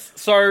this?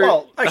 So...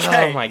 Well,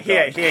 okay. Oh my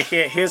god.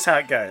 Here's how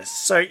it goes.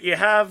 So you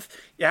have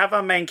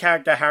our main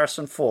character,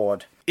 Harrison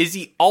Ford. Is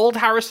he old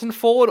Harrison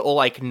Ford or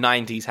like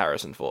 90s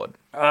Harrison Ford?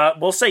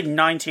 We'll say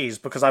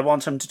 90s because I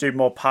want him to do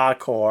more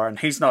parkour, and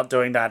he's not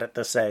doing that at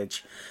this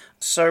age.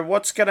 So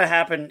what's going to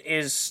happen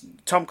is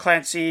Tom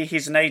Clancy,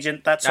 he's an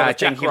agent, that sort of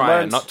thing. Jack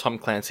Ryan, not Tom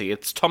Clancy.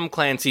 It's Tom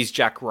Clancy's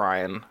Jack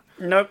Ryan.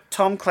 Nope,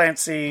 Tom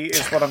Clancy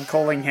is what I'm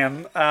calling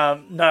him.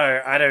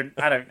 No, I don't.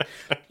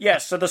 Yeah,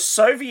 so the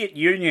Soviet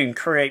Union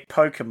create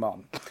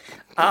Pokemon.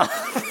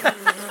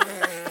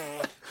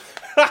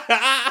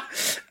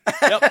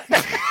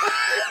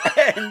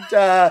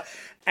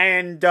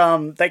 And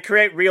they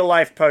create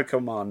real-life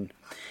Pokemon.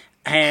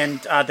 And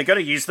they're going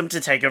to use them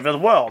to take over the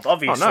world,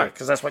 obviously,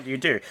 because that's what you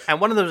do.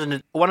 And one of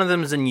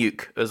them is a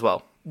nuke as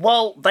well.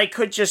 Well, they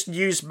could just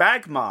use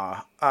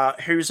Magmar,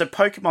 who's a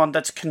Pokemon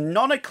that's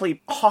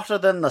canonically hotter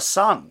than the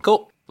sun.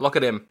 Cool. Look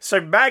at him. So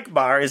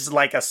Magmar is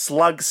like a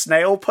slug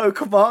snail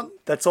Pokemon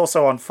that's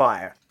also on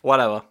fire.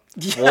 Whatever.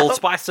 Yep. We'll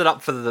spice it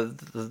up for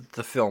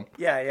the film.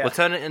 Yeah. We'll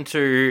turn it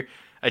into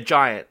a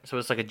giant, so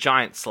it's like a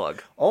giant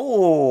slug.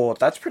 Oh,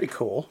 that's pretty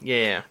cool.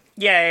 Yeah.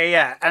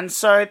 Yeah. And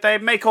so they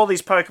make all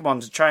these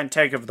Pokemon to try and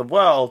take over the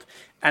world,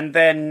 and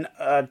then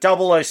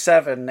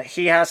 007,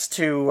 he has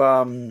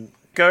to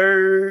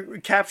go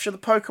capture the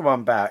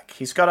Pokemon back.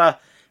 He's got to,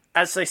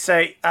 as they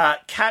say,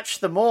 catch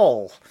them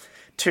all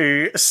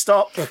to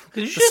stop. Did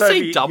you just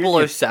say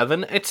 007?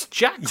 Union. It's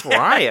Jack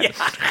Ryan. Yeah.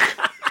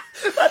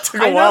 That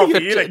took a while for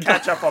you to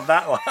catch up on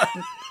that one.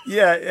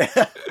 Yeah.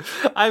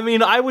 I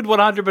mean, I would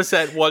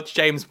 100% watch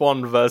James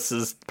Bond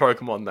versus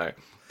Pokemon, though.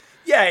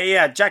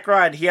 Yeah. Jack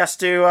Ryan, he has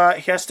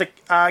to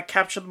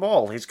capture them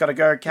all. He's got to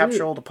go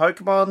capture all the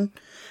Pokemon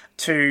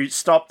to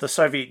stop the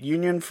Soviet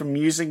Union from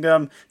using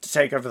them to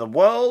take over the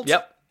world.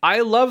 Yep. I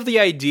love the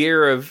idea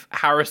of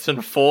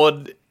Harrison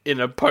Ford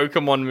in a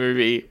Pokemon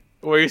movie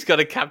where he's got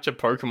to capture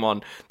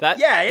Pokemon. That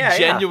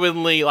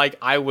genuinely, like,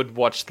 I would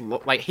watch,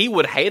 like, he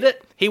would hate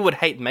it. He would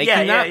hate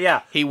making that.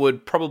 Yeah. He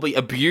would probably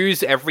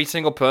abuse every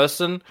single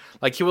person.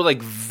 Like, he would,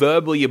 like,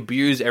 verbally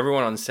abuse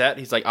everyone on set.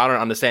 He's like, I don't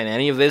understand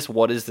any of this.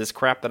 What is this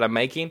crap that I'm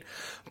making?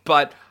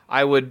 But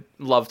I would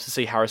love to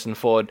see Harrison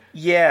Ford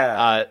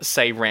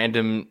say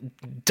random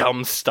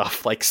dumb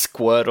stuff like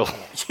Squirtle.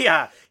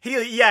 Yeah,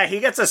 he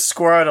gets a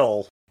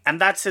Squirtle. And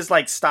that's his,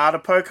 like, starter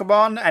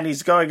Pokemon, and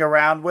he's going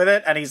around with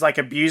it, and he's, like,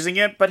 abusing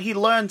it, but he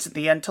learns at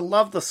the end to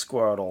love the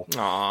Squirtle.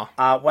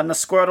 Aww. When the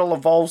Squirtle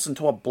evolves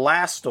into a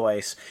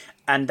Blastoise,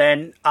 and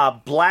then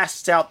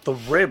blasts out the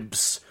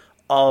ribs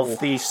of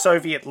the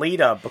Soviet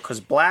leader,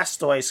 because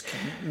Blastoise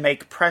can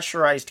make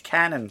pressurized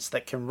cannons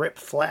that can rip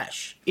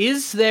flesh.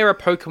 Is there a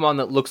Pokemon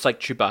that looks like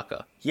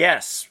Chewbacca?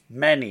 Yes,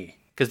 many.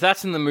 Because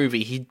that's in the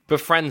movie. He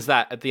befriends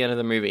that at the end of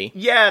the movie.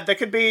 Yeah, there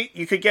could be,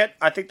 you could get,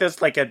 I think there's,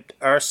 like, a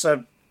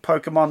Ursa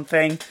Pokemon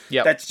thing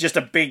that's just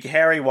a big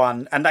hairy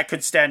one, and that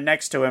could stand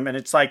next to him, and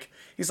it's like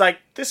he's like,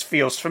 this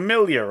feels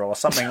familiar or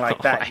something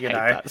like that. I hate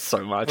that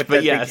so much. With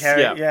but yes,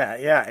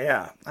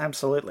 yeah,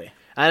 absolutely.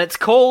 And it's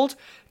called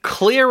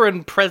Clear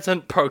and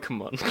Present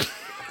Pokemon.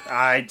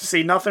 I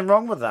see nothing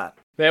wrong with that.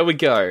 There we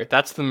go.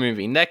 That's the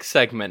movie. Next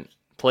segment,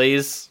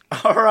 please.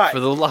 All right.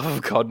 For the love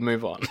of God,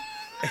 move on.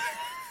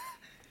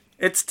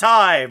 It's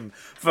time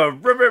for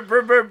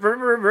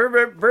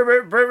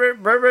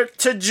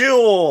to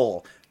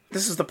Jewel.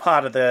 This is the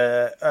part of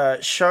the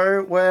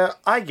show where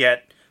I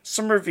get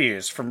some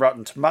reviews from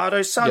Rotten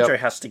Tomatoes. Sandro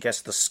has to guess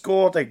the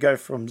score. They go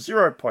from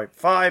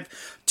 0.5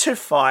 to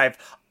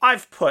 5.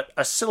 I've put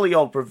a silly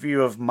old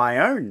review of my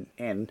own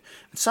in.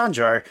 And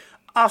Sandro,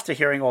 after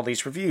hearing all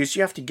these reviews,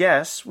 you have to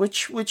guess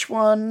which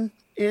one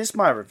is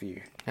my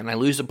review. And I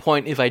lose a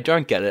point if I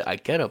don't get it. I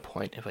get a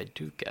point if I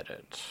do get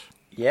it.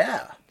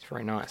 Yeah. It's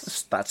very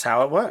nice. That's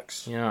how it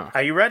works. Yeah.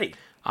 Are you ready?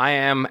 I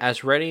am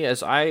as ready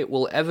as I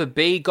will ever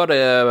be.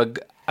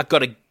 I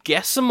gotta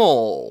guess them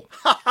all.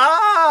 Ha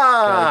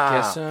ha!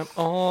 Gotta guess them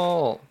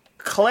all.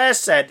 Claire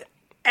said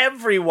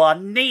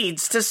everyone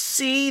needs to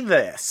see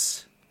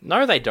this.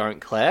 No, they don't,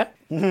 Claire.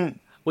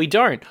 We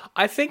don't.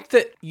 I think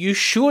that you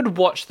should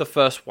watch the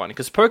first one,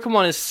 because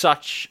Pokemon is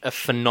such a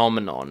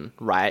phenomenon,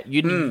 right?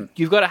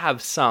 You've got to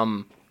have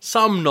some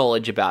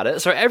knowledge about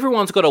it. So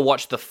everyone's got to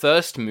watch the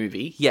first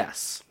movie,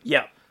 yes.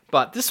 Yeah.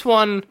 But this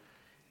one,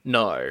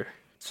 no.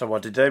 So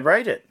what did they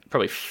rate it?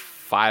 Probably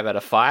 5 out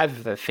of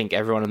 5. I think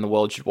everyone in the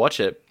world should watch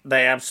it.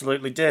 They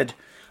absolutely did.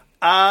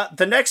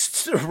 The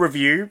next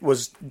review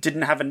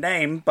didn't have a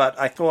name, but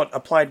I thought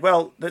applied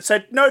well. That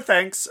said, no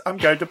thanks, I'm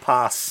going to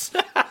pass.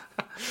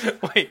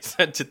 Wait,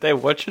 so did they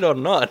watch it or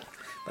not?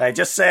 They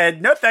just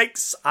said, no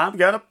thanks, I'm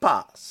going to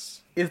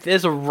pass. If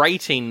there's a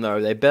rating, though,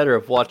 they better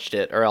have watched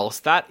it, or else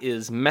that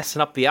is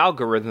messing up the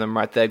algorithm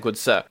right there, good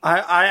sir.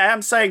 I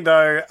am saying,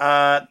 though,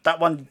 that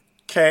one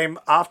came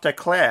after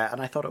Claire,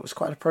 and I thought it was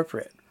quite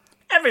appropriate.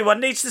 Everyone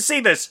needs to see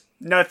this.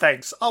 No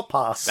thanks, I'll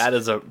pass. That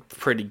is a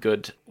pretty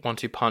good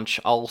 1-2 punch.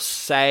 I'll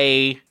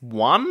say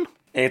 1.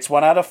 It's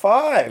 1 out of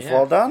 5. Yeah,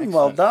 well done, excellent.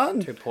 well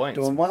done. 2 points.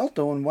 Doing well,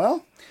 doing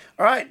well.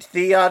 All right,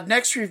 the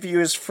next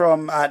review is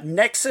from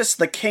Nexus,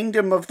 the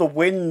Kingdom of the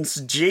Winds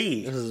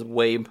G. This is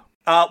weeb.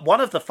 One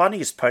of the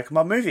funniest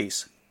Pokemon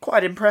movies.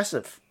 Quite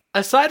impressive.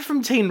 Aside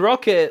from Team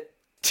Rocket,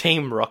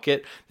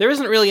 there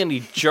isn't really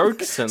any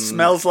jokes and...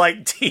 Smells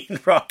like Teen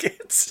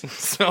Rockets.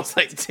 Smells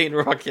like Teen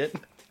Rocket.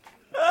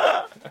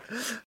 The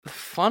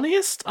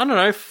funniest? I don't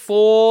know,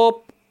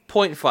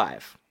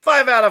 4.5.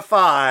 5 out of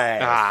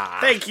 5.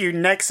 Thank you,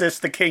 Nexus,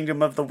 the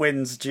Kingdom of the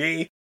Winds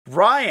G.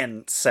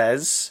 Ryan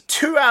says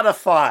 2 out of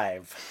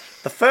 5.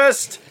 The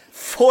first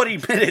 40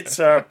 minutes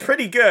are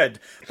pretty good,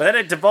 but then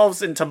it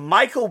devolves into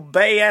Michael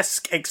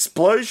Bay-esque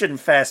explosion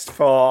fest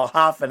for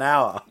half an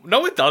hour.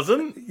 No, it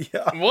doesn't.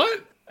 Yeah.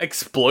 What?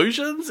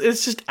 Explosions?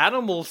 It's just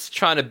animals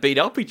trying to beat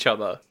up each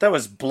other. There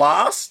was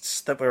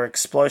blasts that were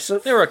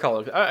explosive. There were a couple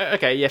of...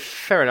 Okay, yeah,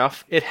 fair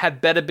enough. It had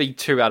better be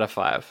 2 out of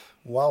 5.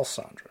 Well,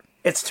 Sandra.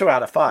 It's 2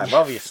 out of 5,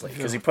 obviously,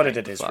 because he put it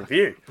in his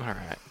review. All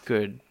right,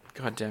 good.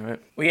 God damn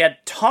it. We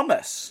had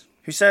Thomas,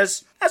 who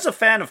says, as a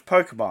fan of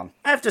Pokemon,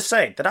 I have to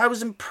say that I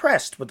was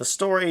impressed with the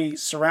story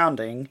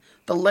surrounding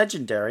the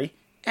legendary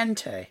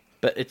Entei.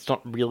 But it's not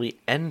really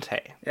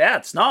Entei. Yeah,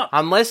 it's not.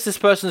 Unless this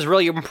person's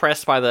really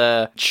impressed by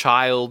the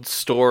child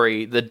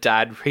story the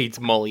dad reads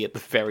Molly at the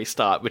very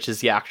start, which is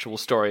the actual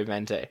story of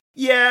Entei.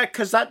 Yeah,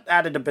 because that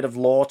added a bit of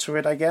lore to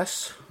it, I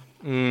guess.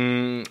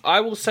 I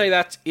will say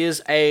that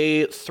is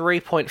a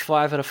 3.5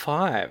 out of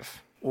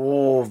 5.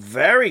 Oh,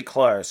 very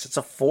close. It's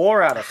a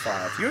 4 out of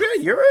 5. You're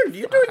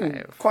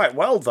doing quite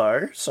well,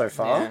 though, so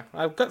far. Yeah,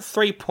 I've got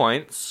 3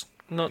 points.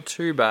 Not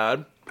too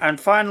bad. And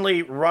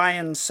finally,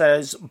 Ryan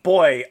says,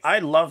 boy, I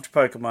loved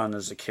Pokemon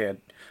as a kid.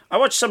 I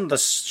watched some of the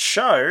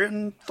show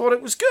and thought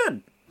it was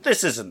good.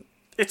 This isn't.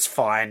 It's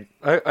fine.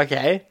 Oh,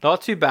 okay,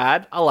 not too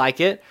bad. I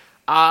like it.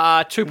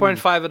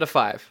 2.5 out of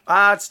 5.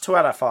 It's 2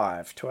 out of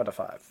 5. 2 out of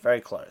 5.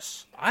 Very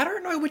close. I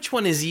don't know which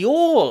one is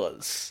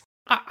yours.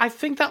 I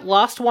think that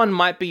last one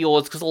might be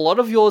yours, because a lot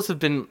of yours have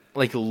been,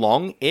 like,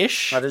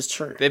 long-ish. That is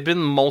true. They've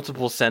been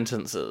multiple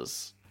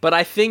sentences. But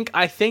I think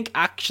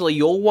actually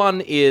your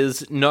one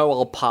is no,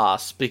 I'll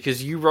pass,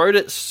 because you wrote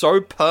it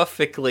so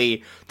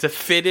perfectly to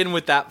fit in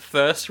with that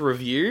first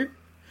review.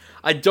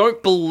 I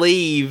don't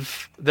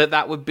believe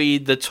that would be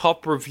the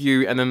top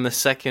review, and then the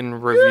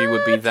second review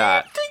would be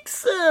that. Do you think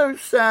so,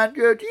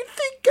 Sandra? Do you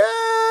think you're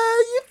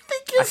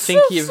I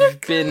think you've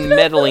been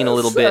meddling a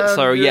little bit,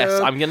 so yes,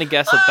 I'm gonna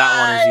guess that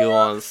one is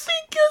yours. I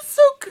think you're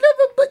so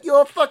clever, but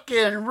you're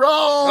fucking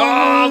wrong.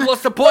 Oh,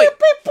 lost the point.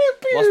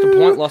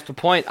 Lost the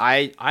point.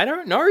 I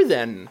don't know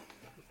then.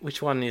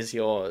 Which one is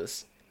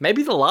yours?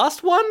 Maybe the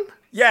last one?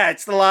 Yeah,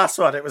 it's the last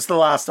one. It was the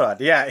last one.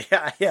 Yeah.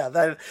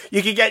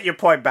 You can get your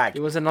point back.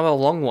 It was another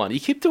long one. You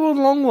keep doing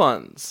long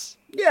ones.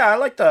 Yeah, I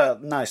like the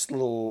nice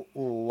little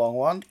long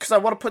one, because I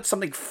want to put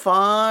something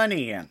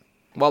funny in.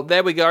 Well,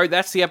 there we go.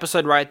 That's the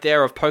episode right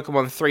there of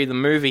Pokemon 3, the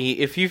movie.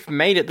 If you've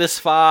made it this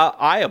far,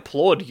 I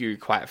applaud you,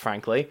 quite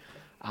frankly,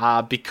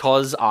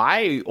 because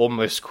I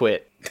almost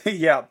quit.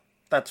 Yeah,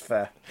 that's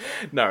fair.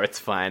 No, it's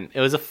fine.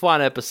 It was a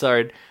fun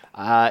episode.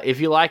 If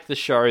you like the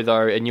show,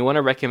 though, and you want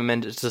to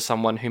recommend it to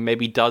someone who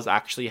maybe does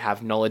actually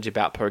have knowledge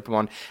about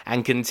Pokemon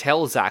and can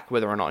tell Zach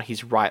whether or not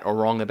he's right or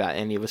wrong about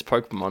any of his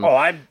Pokemon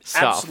I'm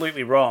stuff.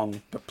 Absolutely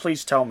wrong, but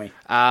please tell me.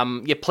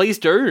 Yeah, please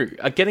do.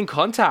 Get in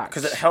contact.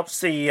 Because it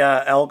helps the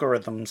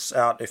algorithms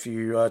out if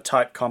you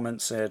type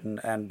comments in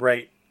and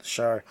rate the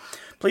show.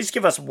 Please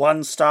give us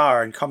 1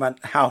 star and comment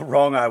how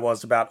wrong I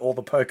was about all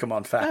the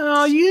Pokemon facts.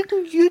 Oh, you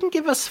can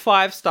give us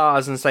 5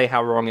 stars and say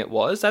how wrong it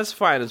was. That's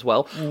fine as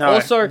well.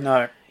 No.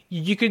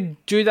 You could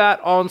do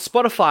that on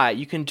Spotify.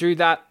 You can do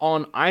that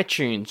on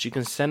iTunes. You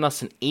can send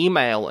us an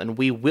email and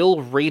we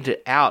will read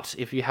it out.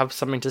 If you have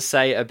something to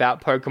say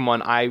about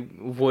Pokemon, I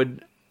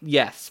would...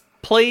 Yes,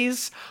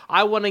 please.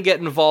 I want to get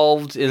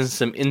involved in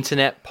some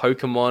internet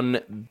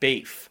Pokemon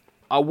beef.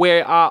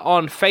 We are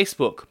on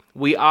Facebook.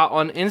 We are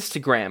on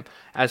Instagram.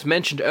 As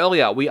mentioned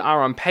earlier, we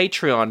are on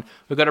Patreon.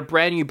 We've got a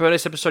brand new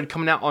bonus episode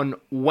coming out on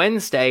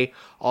Wednesday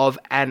of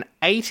an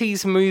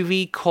 80s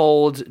movie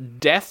called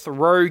Death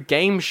Row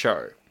Game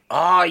Show.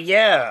 Oh,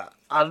 yeah.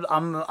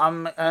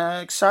 I'm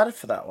excited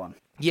for that one.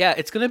 Yeah,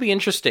 it's going to be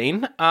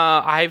interesting.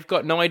 I've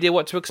got no idea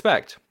what to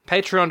expect.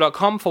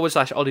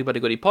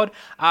 Patreon.com/oldiebuddygoodypod.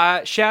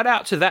 Shout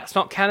out to That's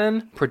Not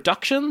Canon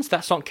Productions,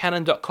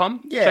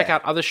 that'snotcanon.com. Yeah. Check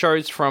out other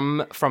shows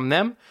from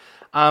them.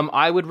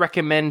 I would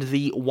recommend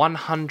the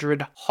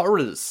 100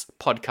 Horrors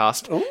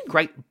podcast. Ooh.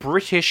 Great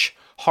British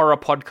horror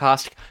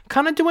podcast,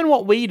 kind of doing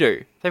what we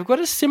do. They've got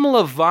a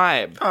similar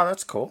vibe. Oh,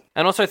 that's cool.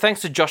 And also thanks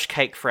to Josh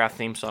Cake for our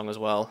theme song as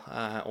well.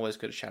 Always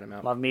good to shout him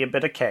out. Love me a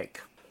bit of cake.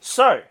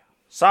 So,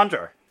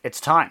 Sandra, it's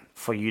time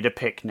for you to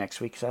pick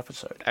next week's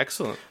episode.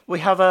 Excellent. We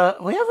have a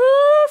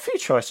few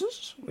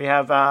choices. We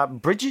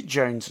have Bridget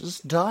Jones's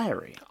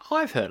Diary. Oh,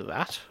 I've heard of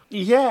that.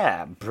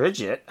 Yeah,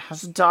 Bridget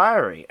has a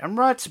diary and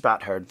writes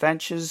about her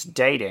adventures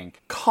dating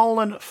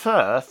Colin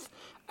Firth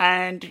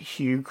and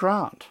Hugh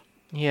Grant.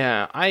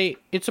 Yeah,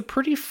 it's a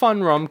pretty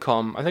fun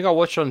rom-com. I think I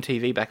watched it on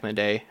TV back in the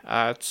day.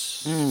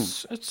 It's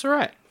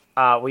alright.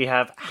 We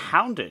have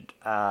Hounded,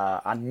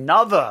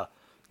 another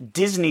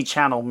Disney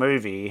Channel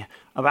movie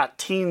about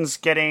teens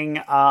getting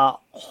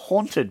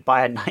haunted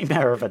by a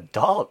nightmare of a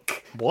dog.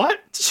 What?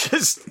 It's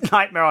just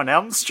Nightmare on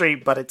Elm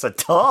Street, but it's a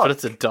dog. But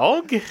it's a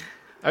dog?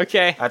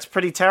 Okay. That's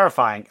pretty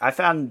terrifying. I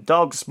found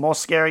dogs more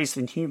scary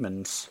than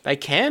humans. They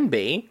can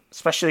be.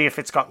 Especially if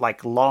it's got,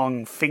 like,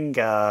 long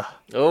finger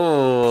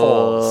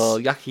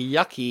paws. paws.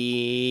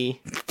 Yucky.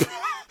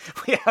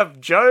 We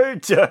have Joe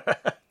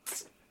Dirt.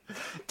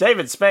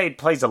 David Spade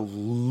plays a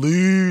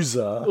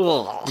loser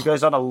who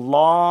goes on a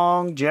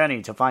long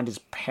journey to find his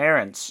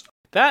parents.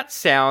 That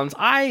sounds...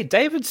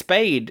 David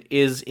Spade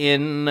is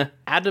in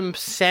Adam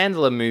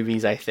Sandler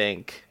movies, I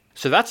think.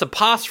 So that's a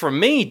pass from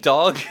me,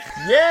 dog.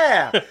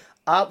 Yeah!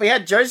 We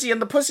had Josie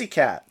and the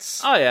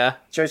Pussycats. Oh, yeah.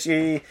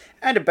 Josie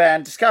and a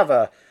band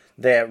discover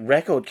their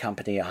record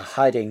company are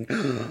hiding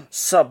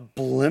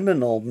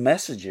subliminal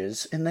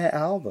messages in their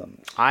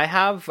albums. I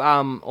have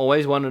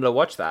always wanted to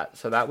watch that,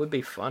 so that would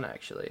be fun,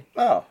 actually.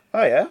 Oh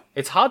yeah?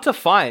 It's hard to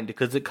find,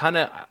 because it kind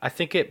of... I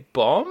think it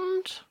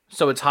bombed,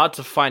 so it's hard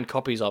to find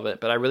copies of it,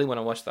 but I really want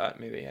to watch that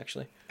movie,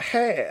 actually.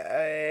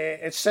 Hey,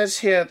 it says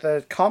here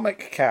the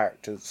comic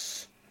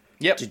characters...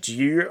 Yep. Did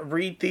you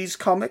read these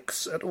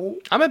comics at all?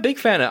 I'm a big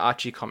fan of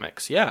Archie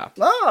comics, yeah.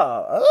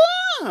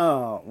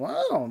 Oh,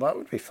 wow, that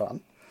would be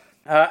fun.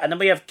 And then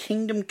we have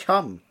Kingdom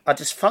Come. A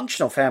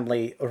dysfunctional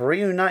family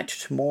reunite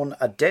to mourn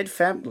a dead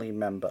family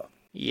member.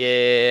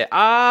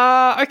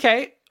 Yeah,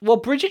 okay. Well,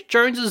 Bridget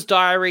Jones's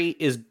Diary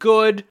is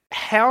good.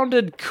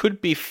 Hounded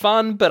could be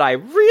fun, but I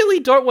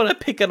really don't want to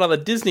pick another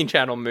Disney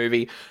Channel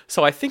movie,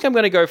 so I think I'm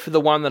going to go for the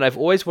one that I've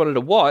always wanted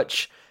to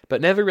watch,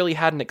 but never really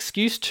had an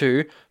excuse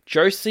to,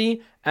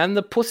 Josie and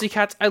the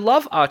Pussycats. I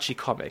love Archie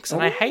comics,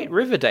 and I hate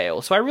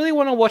Riverdale, so I really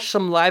want to watch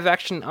some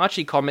live-action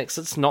Archie comics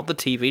that's not the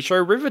TV show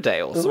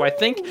Riverdale. So I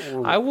think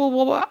I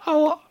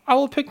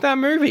will pick that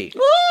movie.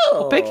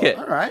 I'll pick it.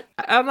 All right.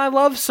 And I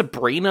love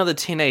Sabrina the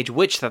Teenage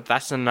Witch.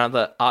 That's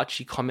another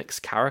Archie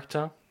comics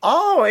character.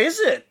 Oh, is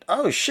it?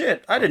 Oh,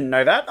 shit. I didn't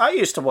know that. I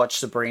used to watch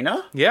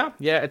Sabrina. Yeah,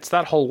 it's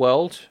that whole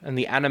world and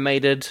the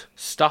animated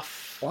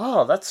stuff.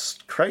 Wow, that's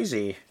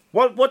crazy.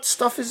 What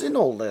stuff is in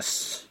all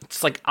this?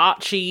 It's like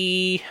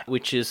Archie,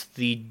 which is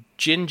the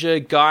ginger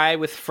guy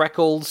with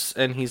freckles,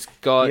 and he's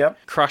got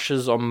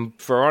crushes on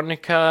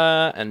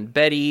Veronica and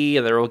Betty,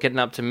 and they're all getting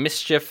up to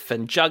mischief,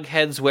 and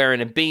Jughead's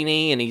wearing a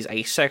beanie, and he's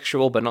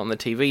asexual, but not in the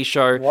TV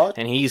show. What?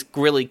 And he's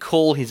really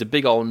cool, he's a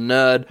big old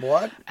nerd.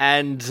 What?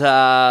 And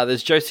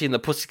there's Josie and the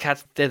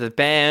Pussycats, they're the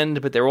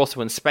band, but they're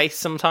also in space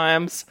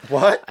sometimes.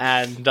 What?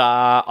 And,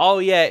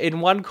 in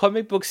one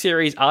comic book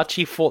series,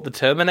 Archie fought the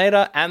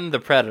Terminator and the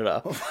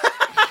Predator.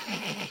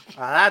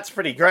 That's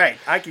pretty great.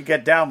 I could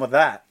get down with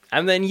that.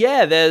 And then,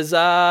 there's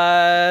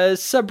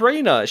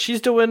Sabrina.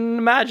 She's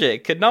doing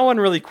magic, and no one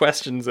really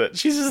questions it.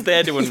 She's just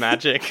there doing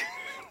magic.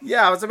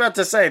 Yeah, I was about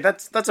to say,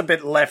 that's a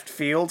bit left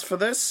field for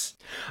this.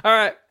 All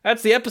right,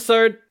 that's the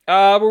episode.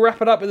 We'll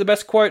wrap it up with the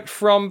best quote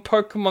from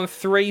Pokemon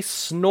 3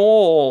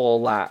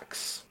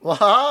 Snorlax.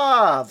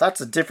 Wow, that's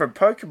a different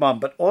Pokemon,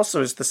 but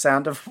also is the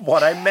sound of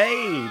what I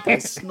made. I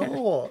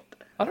snort.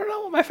 I don't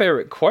know what my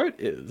favorite quote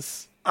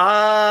is.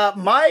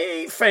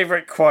 My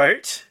favorite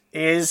quote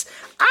is,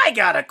 I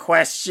got a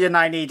question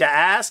I need to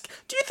ask.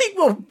 Do you think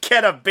we'll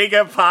get a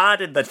bigger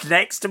part in the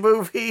next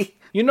movie?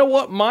 You know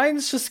what?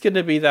 Mine's just going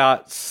to be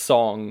that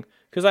song,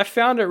 because I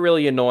found it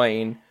really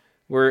annoying,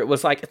 where it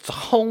was like, it's a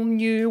whole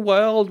new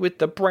world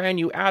with a brand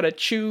new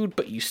attitude,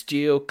 but you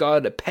still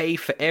gotta pay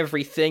for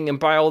everything and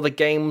buy all the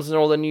games and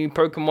all the new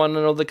Pokemon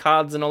and all the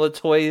cards and all the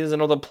toys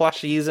and all the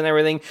plushies and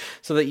everything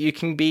so that you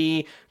can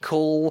be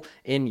cool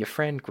in your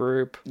friend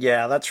group.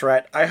 Yeah, that's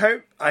right. I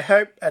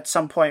hope at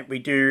some point we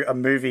do a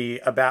movie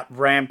about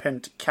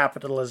rampant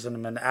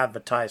capitalism and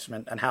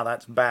advertisement and how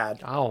that's bad.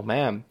 Oh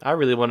man, I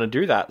really want to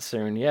do that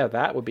soon. Yeah,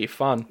 that would be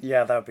fun.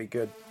 Yeah, that would be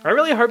good. I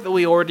really hope that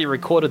we already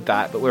recorded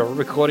that, but we're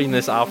recording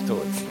this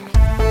afterwards.